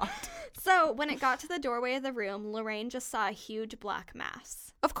my God. So when it got to the doorway of the room, Lorraine just saw a huge black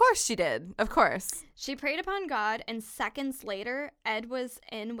mass. Of course she did. Of course. She prayed upon God, and seconds later, Ed was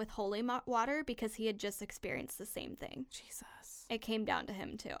in with holy water because he had just experienced the same thing. Jesus. It came down to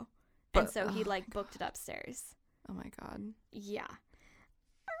him too. And so he like booked it upstairs. Oh my God. Yeah.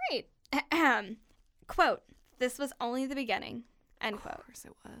 All right. Quote, "This was only the beginning." End quote. Of course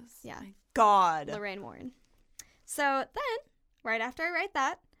it was. Yeah. My God. Lorraine Warren. So then, right after I write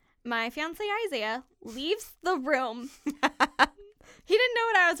that, my fiance Isaiah leaves the room. He didn't know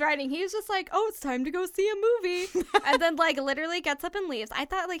what I was writing. He was just like, "Oh, it's time to go see a movie," and then like literally gets up and leaves. I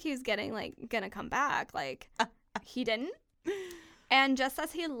thought like he was gonna come back. Like he didn't. And just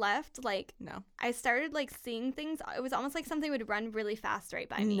as he left, like no, I started like seeing things. It was almost like something would run really fast right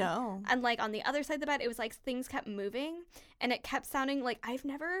by me. No. And like on the other side of the bed, it was like things kept moving, and it kept sounding like I've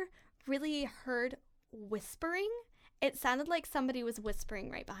never really heard whispering. It sounded like somebody was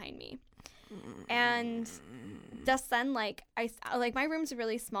whispering right behind me. And just then, like my room's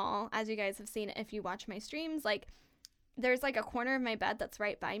really small, as you guys have seen if you watch my streams. Like there's like a corner of my bed that's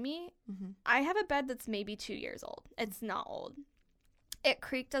right by me. Mm-hmm. I have a bed that's maybe 2 years old. It's not old. It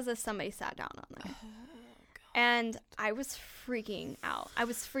creaked as if somebody sat down on there. And I was freaking out. I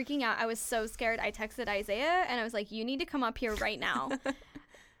was so scared. I texted Isaiah and I was like, "You need to come up here right now."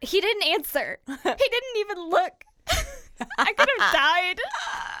 He didn't answer. He didn't even look. I could have died.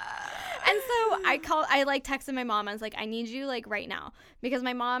 And so I like texted my mom. I was like, "I need you like right now," because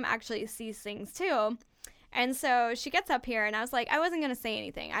my mom actually sees things too. And so she gets up here and I was like, I wasn't going to say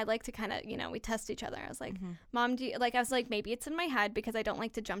anything. I like to kind of, we test each other. I was like, "Mom, do you, like," I was like, maybe it's in my head because I don't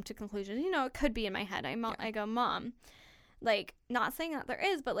like to jump to conclusions. It could be in my head. I go, "Mom, like not saying that there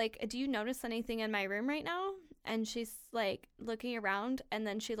is, but like, do you notice anything in my room right now?" And she's like looking around and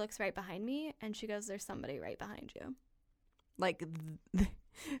then she looks right behind me and she goes, "There's somebody right behind you." Like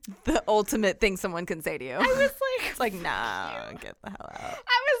the ultimate thing someone can say to you. I was like, it's like, nah, get the hell out.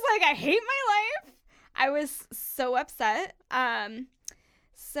 I was like, I hate my life. I was so upset.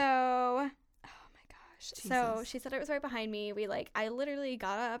 So, oh my gosh. Jesus. So she said it was right behind me. I literally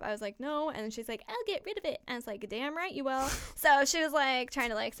got up. I was like, "No." And she's like, "I'll get rid of it." And I was like, "Damn right you will." So she was like trying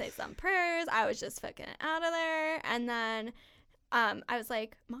to like say some prayers. I was just fucking out of there. And then I was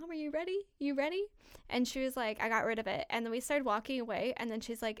like, "Mom, are you ready? You ready?" And she was like, "I got rid of it." And then we started walking away. And then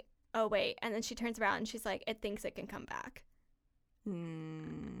she's like, "Oh, wait." And then she turns around and she's like, "It thinks it can come back."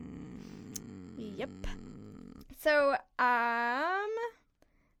 Yep. So,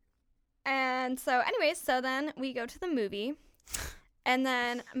 and so anyways, so then we go to the movie, and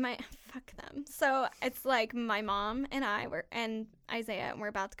then fuck them. So it's like my mom and and Isaiah, and we're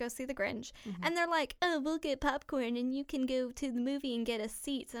about to go see The Grinch, and they're like, oh, we'll get popcorn and you can go to the movie and get us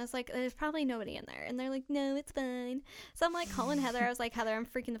seats. And I was like, there's probably nobody in there. And they're like, no, it's fine. So I'm like calling Heather. I was like, Heather, I'm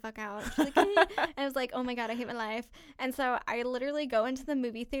freaking the fuck out. She's like, eh. And I was like, oh my God, I hate my life. And so I literally go into the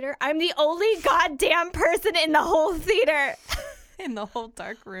movie theater. I'm the only goddamn person in the whole theater. In the whole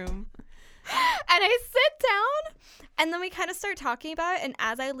dark room. And I sit down, and then we kind of start talking about it, and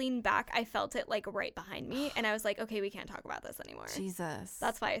as I leaned back, I felt it like right behind me, and I was like, okay, we can't talk about this anymore. Jesus.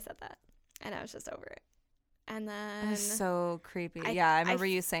 That's why I said that, and I was just over it. And then that's so creepy. I remember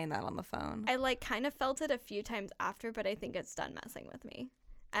you saying that on the phone. I like kind of felt it a few times after, but I think it's done messing with me.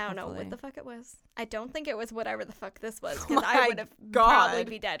 I don't know what the fuck it was. I don't think it was whatever the fuck this was, because I would have probably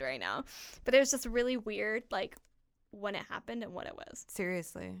be dead right now. But it was just really weird, like when it happened and what it was.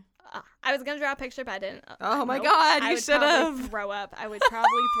 Seriously. I was gonna draw a picture, but I didn't. Oh my God, you should have. Throw up. I would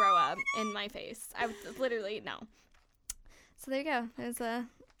probably throw up in my face. I would literally no. So there you go. There's a.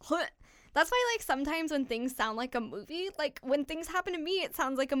 That's why, like, sometimes when things sound like a movie, like when things happen to me, it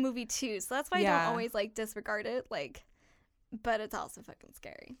sounds like a movie too. So that's why I don't always like disregard it. Like, but it's also fucking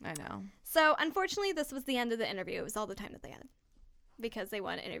scary. I know. So unfortunately, this was the end of the interview. It was all the time that they had, because they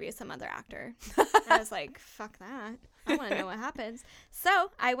want to interview some other actor. And I was like, fuck that. I want to know what happens. So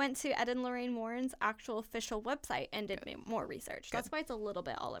I went to Ed and Lorraine Warren's actual official website and did more research. That's why it's a little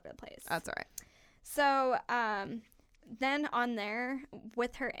bit all over the place. That's all right. So then on there,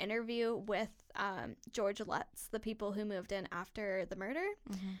 with her interview with George Lutz, the people who moved in after the murder,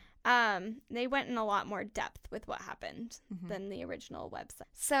 they went in a lot more depth with what happened than the original website.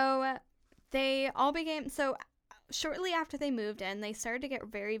 So they all began... Shortly after they moved in, they started to get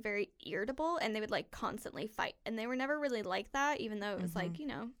very, very irritable, and they would like constantly fight. And they were never really like that, even though it was like, you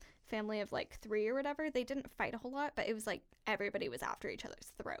know, family of like 3 or whatever. They didn't fight a whole lot, but it was like everybody was after each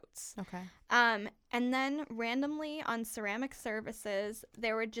other's throats. Okay. And then randomly on ceramic surfaces,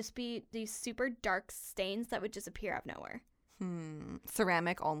 there would just be these super dark stains that would just appear out of nowhere.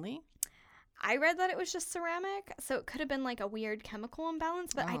 Ceramic only? I read that it was just ceramic, so it could have been like a weird chemical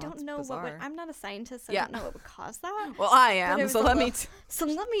imbalance, but I don't know what would, I'm not a scientist, so I don't know what would cause that. Well, I am, so let me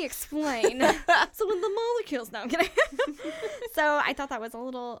explain. So when the molecules, no, I'm kidding. So I thought that was a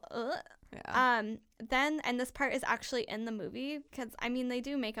little, then, and this part is actually in the movie, because, I mean, they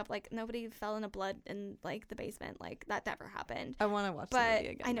do make up, like, nobody fell in a blood in, like, the basement. Like, that never happened. I want to watch the movie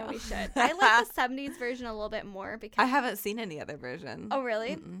again. I know we should. I like the 70s version a little bit more, because... I haven't seen any other version. Oh,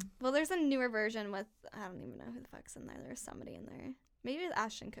 really? Well, there's a newer version with, I don't even know who the fuck's in there. There's somebody in there. Maybe it's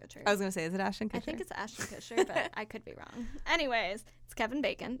Ashton Kutcher. I was going to say, is it Ashton Kutcher? I think it's Ashton Kutcher, but I could be wrong. Anyways, it's Kevin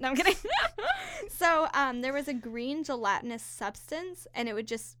Bacon. No, I'm kidding. So there was a green gelatinous substance, and it would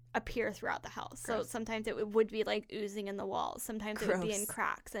just appear throughout the house. Gross. So sometimes it would be like oozing in the walls. Sometimes it would be in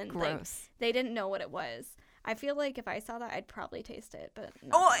cracks. And like, they didn't know what it was. I feel like if I saw that, I'd probably taste it, but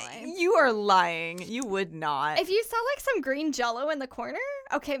not you are lying. You would not. If you saw like some green Jell-O in the corner,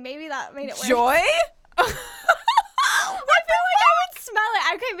 okay, maybe that made it worse. Joy? I feel like I would smell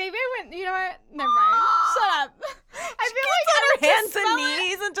it. Okay, maybe I wouldn't. You know what? Never mind. Shut up. I feel like I would hands and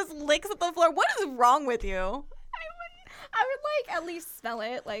knees and just licks at the floor. What is wrong with you? I would like at least smell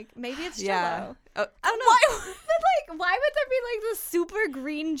it. Like maybe it's Jell-O. I don't know. Why? But like, why would there be like the super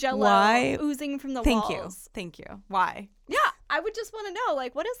green Jell-O oozing from the walls? Thank you. Why? Yeah, I would just want to know.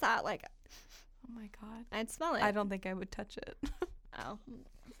 Like, what is that? Like, oh my God, I'd smell it. I don't think I would touch it. Oh,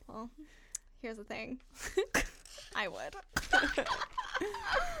 well, here's the thing. I would.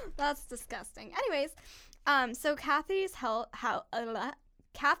 That's disgusting. Anyways, so Kathy's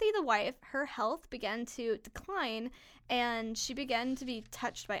Kathy, the wife, her health began to decline, and she began to be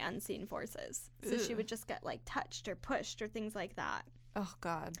touched by unseen forces. So she would just get like touched or pushed or things like that. Oh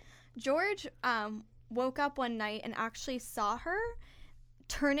God. George woke up one night and actually saw her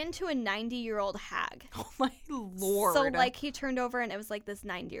turn into a 90-year-old hag. Oh my Lord. So like he turned over and it was like this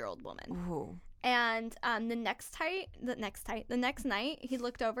 90-year-old woman. Ooh. And the next night, he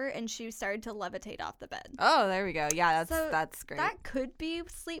looked over and she started to levitate off the bed. Oh, there we go. Yeah, that's great. That could be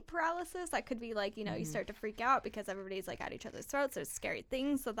sleep paralysis. That could be like, you know, you start to freak out because everybody's like at each other's throats. There's scary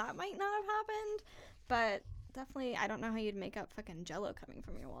things, so that might not have happened. But definitely, I don't know how you'd make up fucking Jell-O coming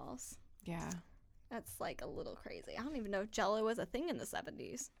from your walls. Yeah. That's like a little crazy. I don't even know if Jell-O was a thing in the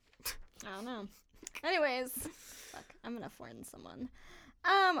 70s. I don't know. Anyways, fuck, I'm gonna offend someone.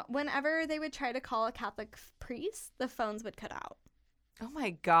 Whenever they would try to call a Catholic priest, the phones would cut out. Oh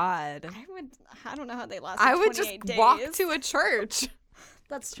my God. I don't know how they lasted. I would 28 just days. walk to a church.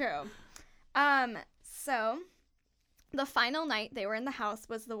 That's true. So the final night they were in the house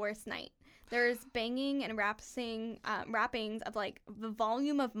was the worst night. There's banging and rappings of like the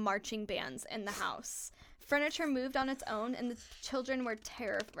volume of marching bands in the house. Furniture moved on its own, and the children were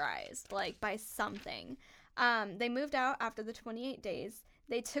terrorized like by something. They moved out after the 28 days.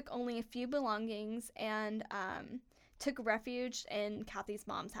 They took only a few belongings and took refuge in Kathy's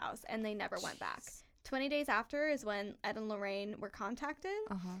mom's house, and they never went back. 20 days after is when Ed and Lorraine were contacted.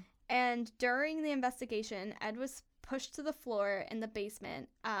 And during the investigation, Ed was pushed to the floor in the basement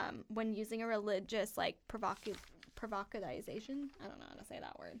when using a religious, like, provocatization. I don't know how to say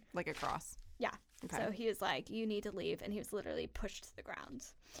that word. Like a cross. Yeah. Okay. So he was like, you need to leave, and he was literally pushed to the ground.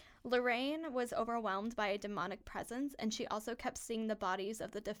 Lorraine was overwhelmed by a demonic presence, and she also kept seeing the bodies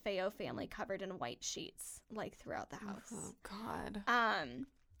of the DeFeo family covered in white sheets, like, throughout the house. Oh, God.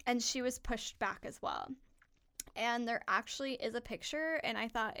 And she was pushed back as well. And there actually is a picture, and I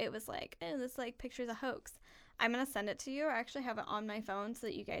thought it was like, oh, this like picture's a hoax. I'm going to send it to you. I actually have it on my phone so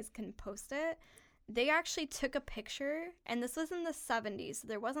that you guys can post it. They actually took a picture, and this was in the 70s, so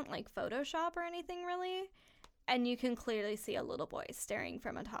there wasn't like Photoshop or anything really. And you can clearly see a little boy staring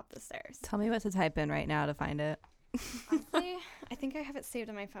from atop the stairs. Tell me what to type in right now to find it. Honestly, I think I have it saved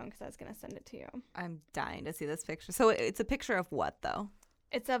on my phone because I was going to send it to you. I'm dying to see this picture. So it's a picture of what, though?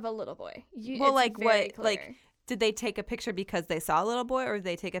 It's of a little boy. Well, like what? Clear. Like, did they take a picture because they saw a little boy, or did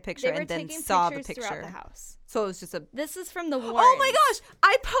they take a picture and then saw the picture? Throughout the house. So it was just a. This is from the Warrens. Oh my gosh!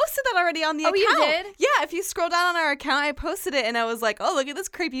 I posted that already on the account. Oh, you did? Yeah. If you scroll down on our account, I posted it, and I was like, "Oh, look at this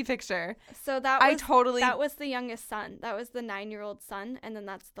creepy picture." So that was the youngest son. That was the 9-year-old son, and then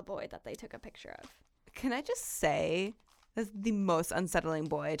that's the boy that they took a picture of. Can I just say? That's the most unsettling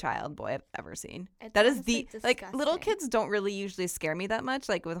child boy I've ever seen. It's that is the disgusting. like little kids don't really usually scare me that much.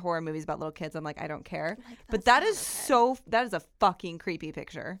 Like with horror movies about little kids, I'm like I don't care. Like, but that is a fucking creepy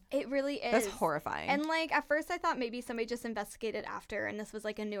picture. It really is. That's horrifying. And like at first I thought maybe somebody just investigated after and this was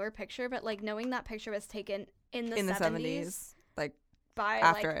like a newer picture, but like knowing that picture was taken in the 70s, like by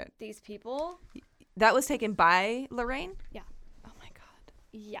after like it. These people. That was taken by Lorraine? Yeah. Oh my God.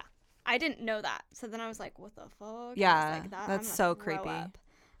 Yeah. I didn't know that. So then I was like, what the fuck? Yeah, like, that's so creepy. Up.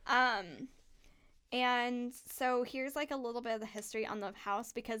 And so here's like a little bit of the history on the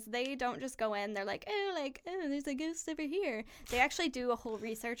house because they don't just go in. They're like, oh, there's a ghost over here. They actually do a whole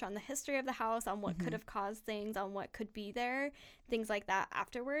research on the history of the house, on what could have caused things, on what could be there, things like that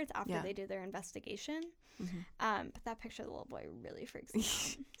afterwards, after they do their investigation. But that picture of the little boy really freaks me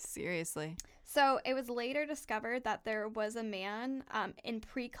out. Seriously. So it was later discovered that there was a man in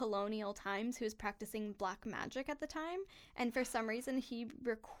pre-colonial times who was practicing black magic at the time, and for some reason he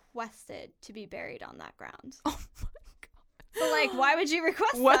requested to be buried on that ground. Oh my God. So like, why would you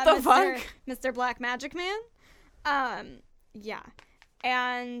request what that, the fuck? Mr. Black Magic Man? Yeah.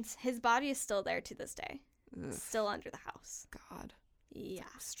 And his body is still there to this day. Ugh. Still under the house. God. Yeah.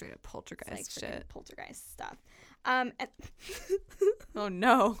 Straight up poltergeist like shit. Poltergeist stuff. Oh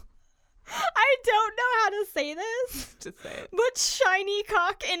no. I don't know how to say this. Just say it. But Shiny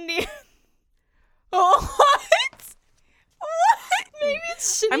Cock Indian. Oh, what? What? Maybe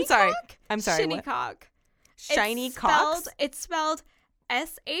it's Shinny I'm sorry. Cock? I'm sorry. Shinny What? Cock. Shiny cocks? It's spelled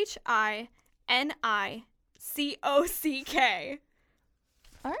SHINICOCK.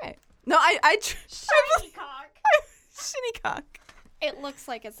 All right. No, I Shiny Cock. Shiny cock. It looks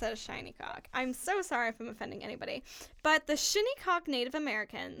like it says Shiny Cock. I'm so sorry if I'm offending anybody. But the Shinnecock Native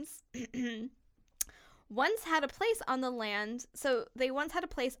Americans once had a place on the land. So they once had a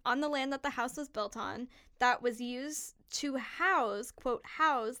place on the land that the house was built on that was used to house, quote,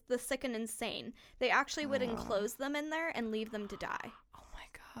 house the sick and insane. They actually would enclose them in there and leave them to die. Oh my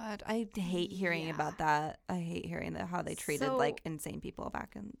God. I hate hearing about that. I hate hearing how they treated like insane people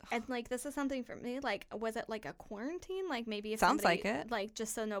back in. And like this is something for me, like was it like a quarantine? Like maybe if sounds somebody, like it. Like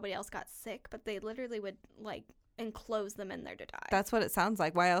just so nobody else got sick, but they literally would like enclose them in there to die. That's what it sounds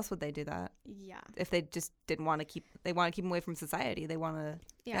like. Why else would they do that? Yeah. If they just didn't want to keep them away from society. They want to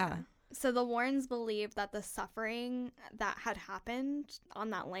yeah. So the Warrens believed that the suffering that had happened on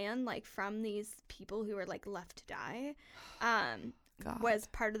that land, like from these people who were like left to die, was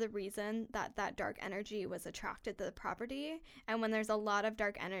part of the reason that that dark energy was attracted to the property. And when there's a lot of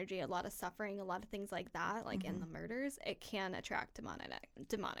dark energy, a lot of suffering, a lot of things like that, like in the murders, it can attract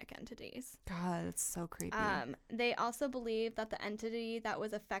demonic entities. God, it's so creepy. They also believe that the entity that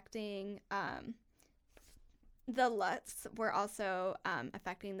was affecting the Lutz were also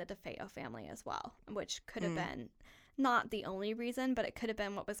affecting the DeFeo family as well, which could have been not the only reason, but it could have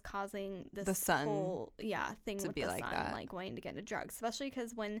been what was causing this the son whole thing to with be the like son, that. like wanting to get into drugs, especially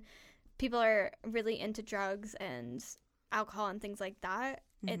because when people are really into drugs and alcohol and things like that,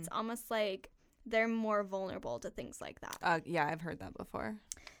 it's almost like they're more vulnerable to things like that. Yeah, I've heard that before.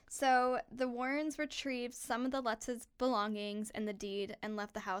 So the Warrens retrieved some of the Lutz's belongings and the deed and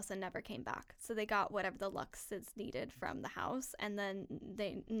left the house and never came back. So they got whatever the Lutz's needed from the house, and then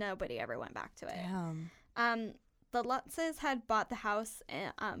nobody ever went back to it. Damn. The Lutz's had bought the house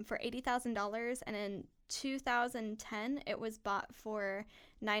for $80,000, and in 2010 it was bought for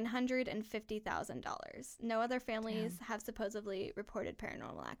 $950,000. No other families have supposedly reported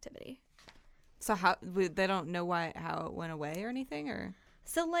paranormal activity. So they don't know how it went away or anything, or?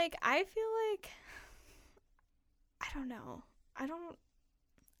 So like I feel like I don't know.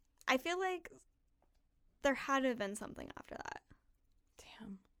 I feel like there had to have been something after that.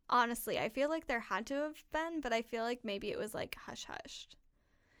 Damn. Honestly, I feel like there had to have been, but I feel like maybe it was like hush-hushed.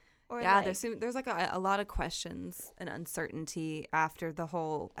 Or yeah, there's like a lot of questions and uncertainty after the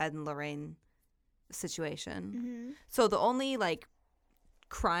whole Ed and Lorraine situation. Mm-hmm. So the only like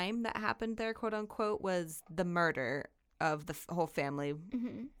crime that happened there, quote unquote, was the murder of the whole family.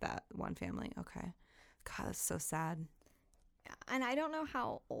 Mm-hmm. That one family. Okay. God, that's so sad. Yeah, and I don't know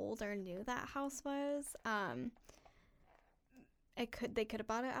how old or new that house was. They could have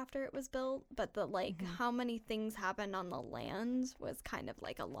bought it after it was built, but the how many things happened on the land was kind of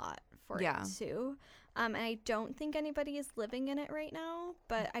like a lot for it too. And I don't think anybody is living in it right now,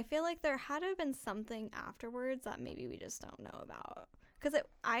 but I feel like there had to have been something afterwards that maybe we just don't know about. Because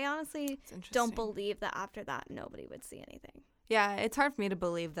I honestly don't believe that after that nobody would see anything. Yeah, it's hard for me to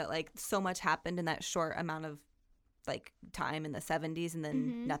believe that like so much happened in that short amount of like time in the 70s and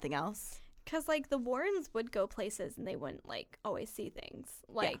then nothing else. Because like the Warrens would go places and they wouldn't like always see things.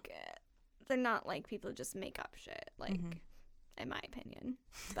 Like they're not like people who just make up shit. Like in my opinion,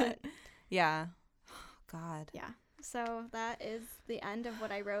 but yeah, God. Yeah. So that is the end of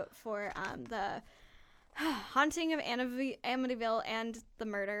what I wrote for the Haunting of Amityville and the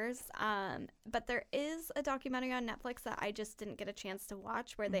murders. But there is a documentary on Netflix that I just didn't get a chance to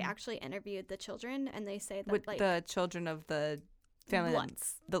watch where they actually interviewed the children, and they say that like the children of the family.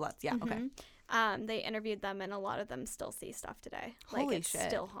 The Lutz. Yeah. Okay. They interviewed them, and a lot of them still see stuff today. Like Holy it shit.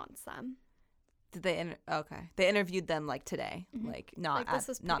 Still haunts them. Did they? Okay. They interviewed them like today, like not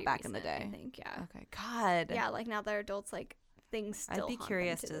not back in the day. I think. Yeah. Okay. God. Yeah. Like now they're adults. Like things still. I'd be haunt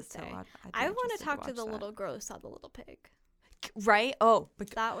curious them to this day. I want to talk to the little girl who saw the little pig. Right? Oh,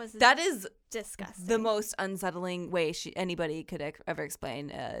 that is disgusting. The most unsettling way anybody could ever explain.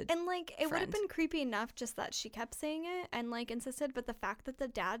 And like it would have been creepy enough just that she kept saying it and like insisted, but the fact that the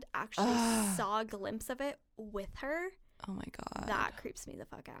dad actually saw a glimpse of it with her. Oh my God. That creeps me the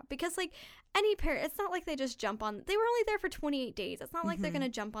fuck out. Because like any parent, it's not like they just jump on. They were only there for 28 days. It's not like they're gonna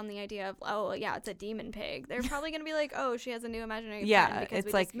jump on the idea of, oh yeah, it's a demon pig. They're probably gonna be like, oh, she has a new imaginary friend because it's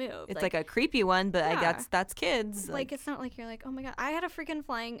we like just moved. It's like a creepy one, but I guess that's kids. Like it's not like you're like, oh my God, I had a freaking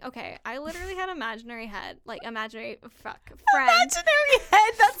flying. Okay, I literally had imaginary head, like imaginary friend. Imaginary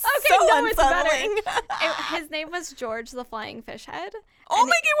head. That's so unsettling. His name was George the Flying Fish Head. Oh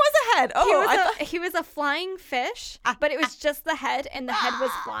my, it was a head. Oh, he was a flying fish, but it was just the head, and the head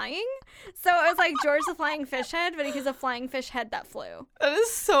was flying. So it was like George the Flying Fish Head, but he was a flying fish head that flew. That is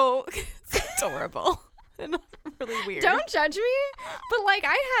so adorable and really weird. Don't judge me, but like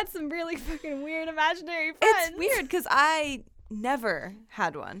I had some really fucking weird imaginary friends. It's weird because I never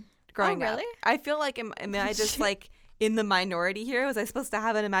had one growing up. I feel like am I just like in the minority here? Was I supposed to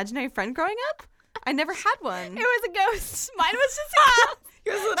have an imaginary friend growing up? I never had one. It was a ghost. Mine was just a ghost.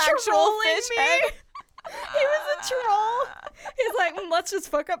 It was an actual fish head. He was a troll. He's like, let's just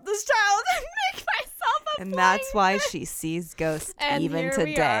fuck up this child and make myself a And that's why she sees ghosts and even here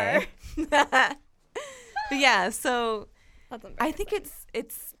today. But yeah, so I think it's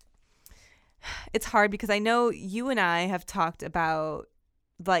hard because I know you and I have talked about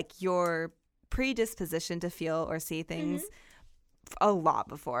like your predisposition to feel or see things a lot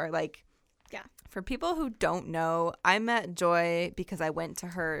before. Like, yeah. For people who don't know, I met Joy because I went to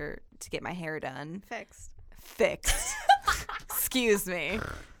her to get my hair done. Fixed. Excuse me.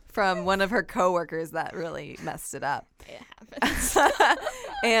 From one of her coworkers that really messed it up. It happens.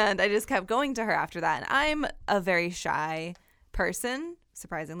 And I just kept going to her after that. And I'm a very shy person,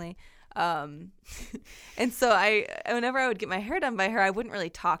 surprisingly. And so whenever I would get my hair done by her, I wouldn't really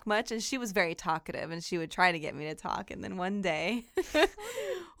talk much, and she was very talkative, and she would try to get me to talk. And then one day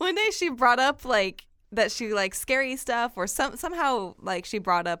she brought up like that she likes scary stuff, or somehow like she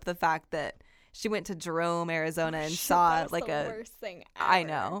brought up the fact that she went to Jerome, Arizona, and saw like the worst thing ever. I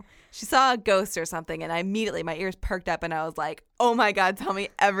know. She saw a ghost or something, and I immediately my ears perked up, and I was like, "Oh my God, tell me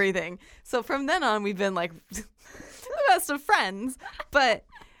everything." So from then on, we've been like the best of friends, but.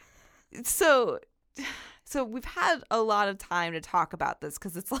 So so we've had a lot of time to talk about this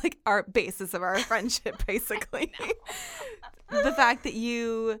because it's like our basis of our friendship, basically. The fact that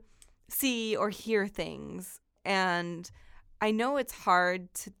you see or hear things. And I know it's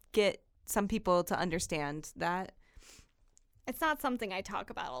hard to get some people to understand that. It's not something I talk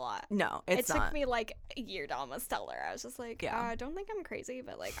about a lot. No, it's not. It took me like a year to almost tell her. I was just like, I don't think I'm crazy,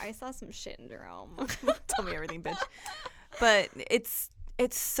 but like I saw some shit in Jerome. Tell me everything, bitch. But it's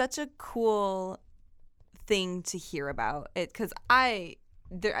such a cool thing to hear about it because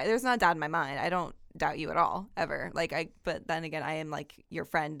there's not a doubt in my mind. I don't doubt you at all ever. But then again, I am like your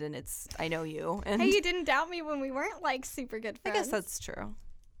friend, and I know you. And hey, you didn't doubt me when we weren't like super good friends. I guess that's true.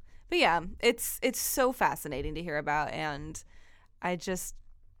 But yeah, it's so fascinating to hear about, and I just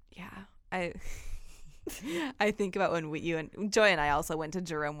I think about when you and Joy and I also went to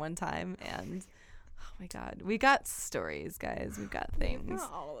Jerome one time, and oh my God, we got stories, guys. We've got things. We've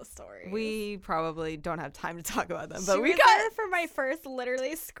got all the stories. We probably don't have time to talk about them, but she we was got there for my first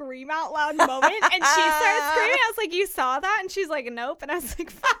literally scream out loud moment, and she started screaming. I was like, "You saw that?" And she's like, "Nope." And I was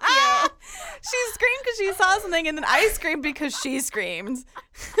like, "Fuck you." She screamed because she saw something, and then I screamed because she screamed.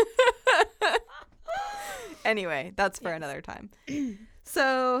 Anyway, that's for another time.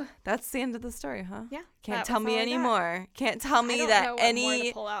 So that's the end of the story, huh? Yeah. Can't tell me any more. Can't tell me that more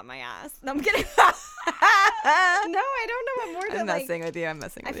to pull out my ass. No, I'm kidding. No, I don't know what more to I'm messing with you. I'm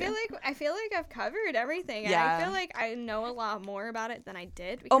messing with you. I feel like I've covered everything. Yeah. And I feel like I know a lot more about it than I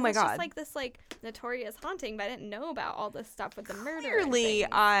did. Because oh my God. It's just like this like notorious haunting, but I didn't know about all this stuff with the murder. Clearly,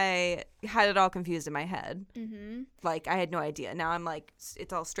 I had it all confused in my head. Mm-hmm. Like I had no idea. Now I'm like,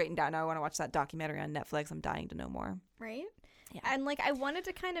 it's all straightened out. Now I want to watch that documentary on Netflix. I'm dying to know more. Right? Yeah. And like I wanted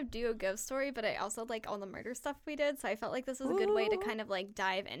to kind of do a ghost story, but I also like all the murder stuff we did, so I felt like this was a good way to kind of like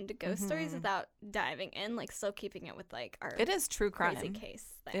dive into ghost stories without diving in, like still keeping it with like our it is true crime crazy case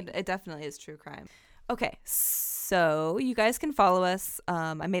thing. It definitely is true crime. Okay, so you guys can follow us.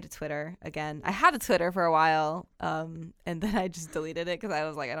 I made a Twitter again. I had a Twitter for a while, and then I just deleted it because I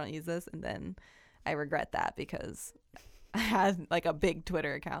was like, I don't use this, and then I regret that because I had like a big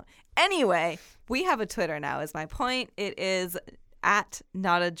Twitter account. Anyway, we have a Twitter now is my point. It is at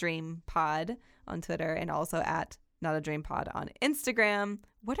Not a Dream Pod on Twitter and also at Not a Dream Pod on Instagram.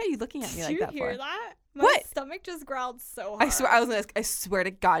 What are you looking at me like that for? Did you hear that? My stomach just growled so hard. I swear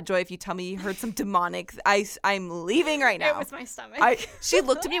to God, Joy, if you tell me you heard some demonic, I'm leaving right now. It was my stomach. She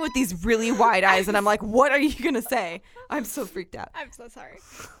looked at me with these really wide eyes and I'm like, what are you going to say? I'm so freaked out. I'm so sorry.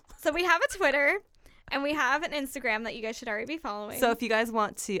 So we have a Twitter. And we have an Instagram that you guys should already be following. So if you guys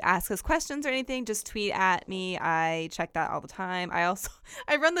want to ask us questions or anything, just tweet at me. I check that all the time. I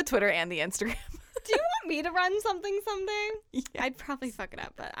run the Twitter and the Instagram. Do you want me to run something? Yeah. I'd probably fuck it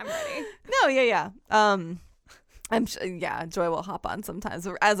up, but I'm ready. No, yeah. I'm Joy will hop on sometimes.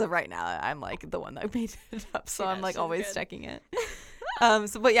 As of right now, I'm like the one that made it up, so I'm like always checking it.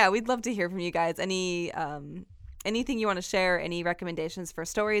 But yeah, we'd love to hear from you guys. Anything you want to share, any recommendations for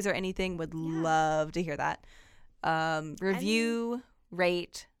stories or anything, would love to hear that. Review,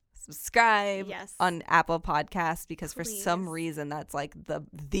 rate, subscribe on Apple Podcasts because for some reason that's like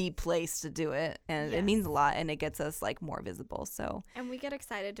the place to do it, and it means a lot and it gets us like more visible. So and we get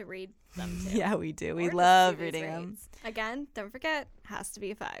excited to read them too. Yeah, we do. We love reading them. Again, don't forget, has to be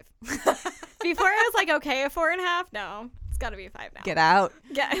a 5. Before I was like, okay, a 4.5. No, it's got to be a 5 now. Get out.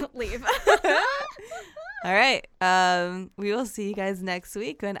 Leave. All right. We will see you guys next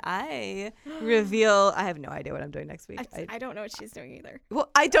week when I reveal. I have no idea what I'm doing next week. I don't know what she's doing either. Well,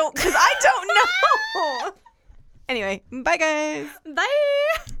 I don't, because I don't know. Anyway, bye, guys. Bye.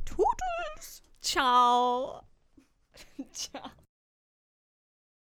 Toodles. Ciao. Ciao.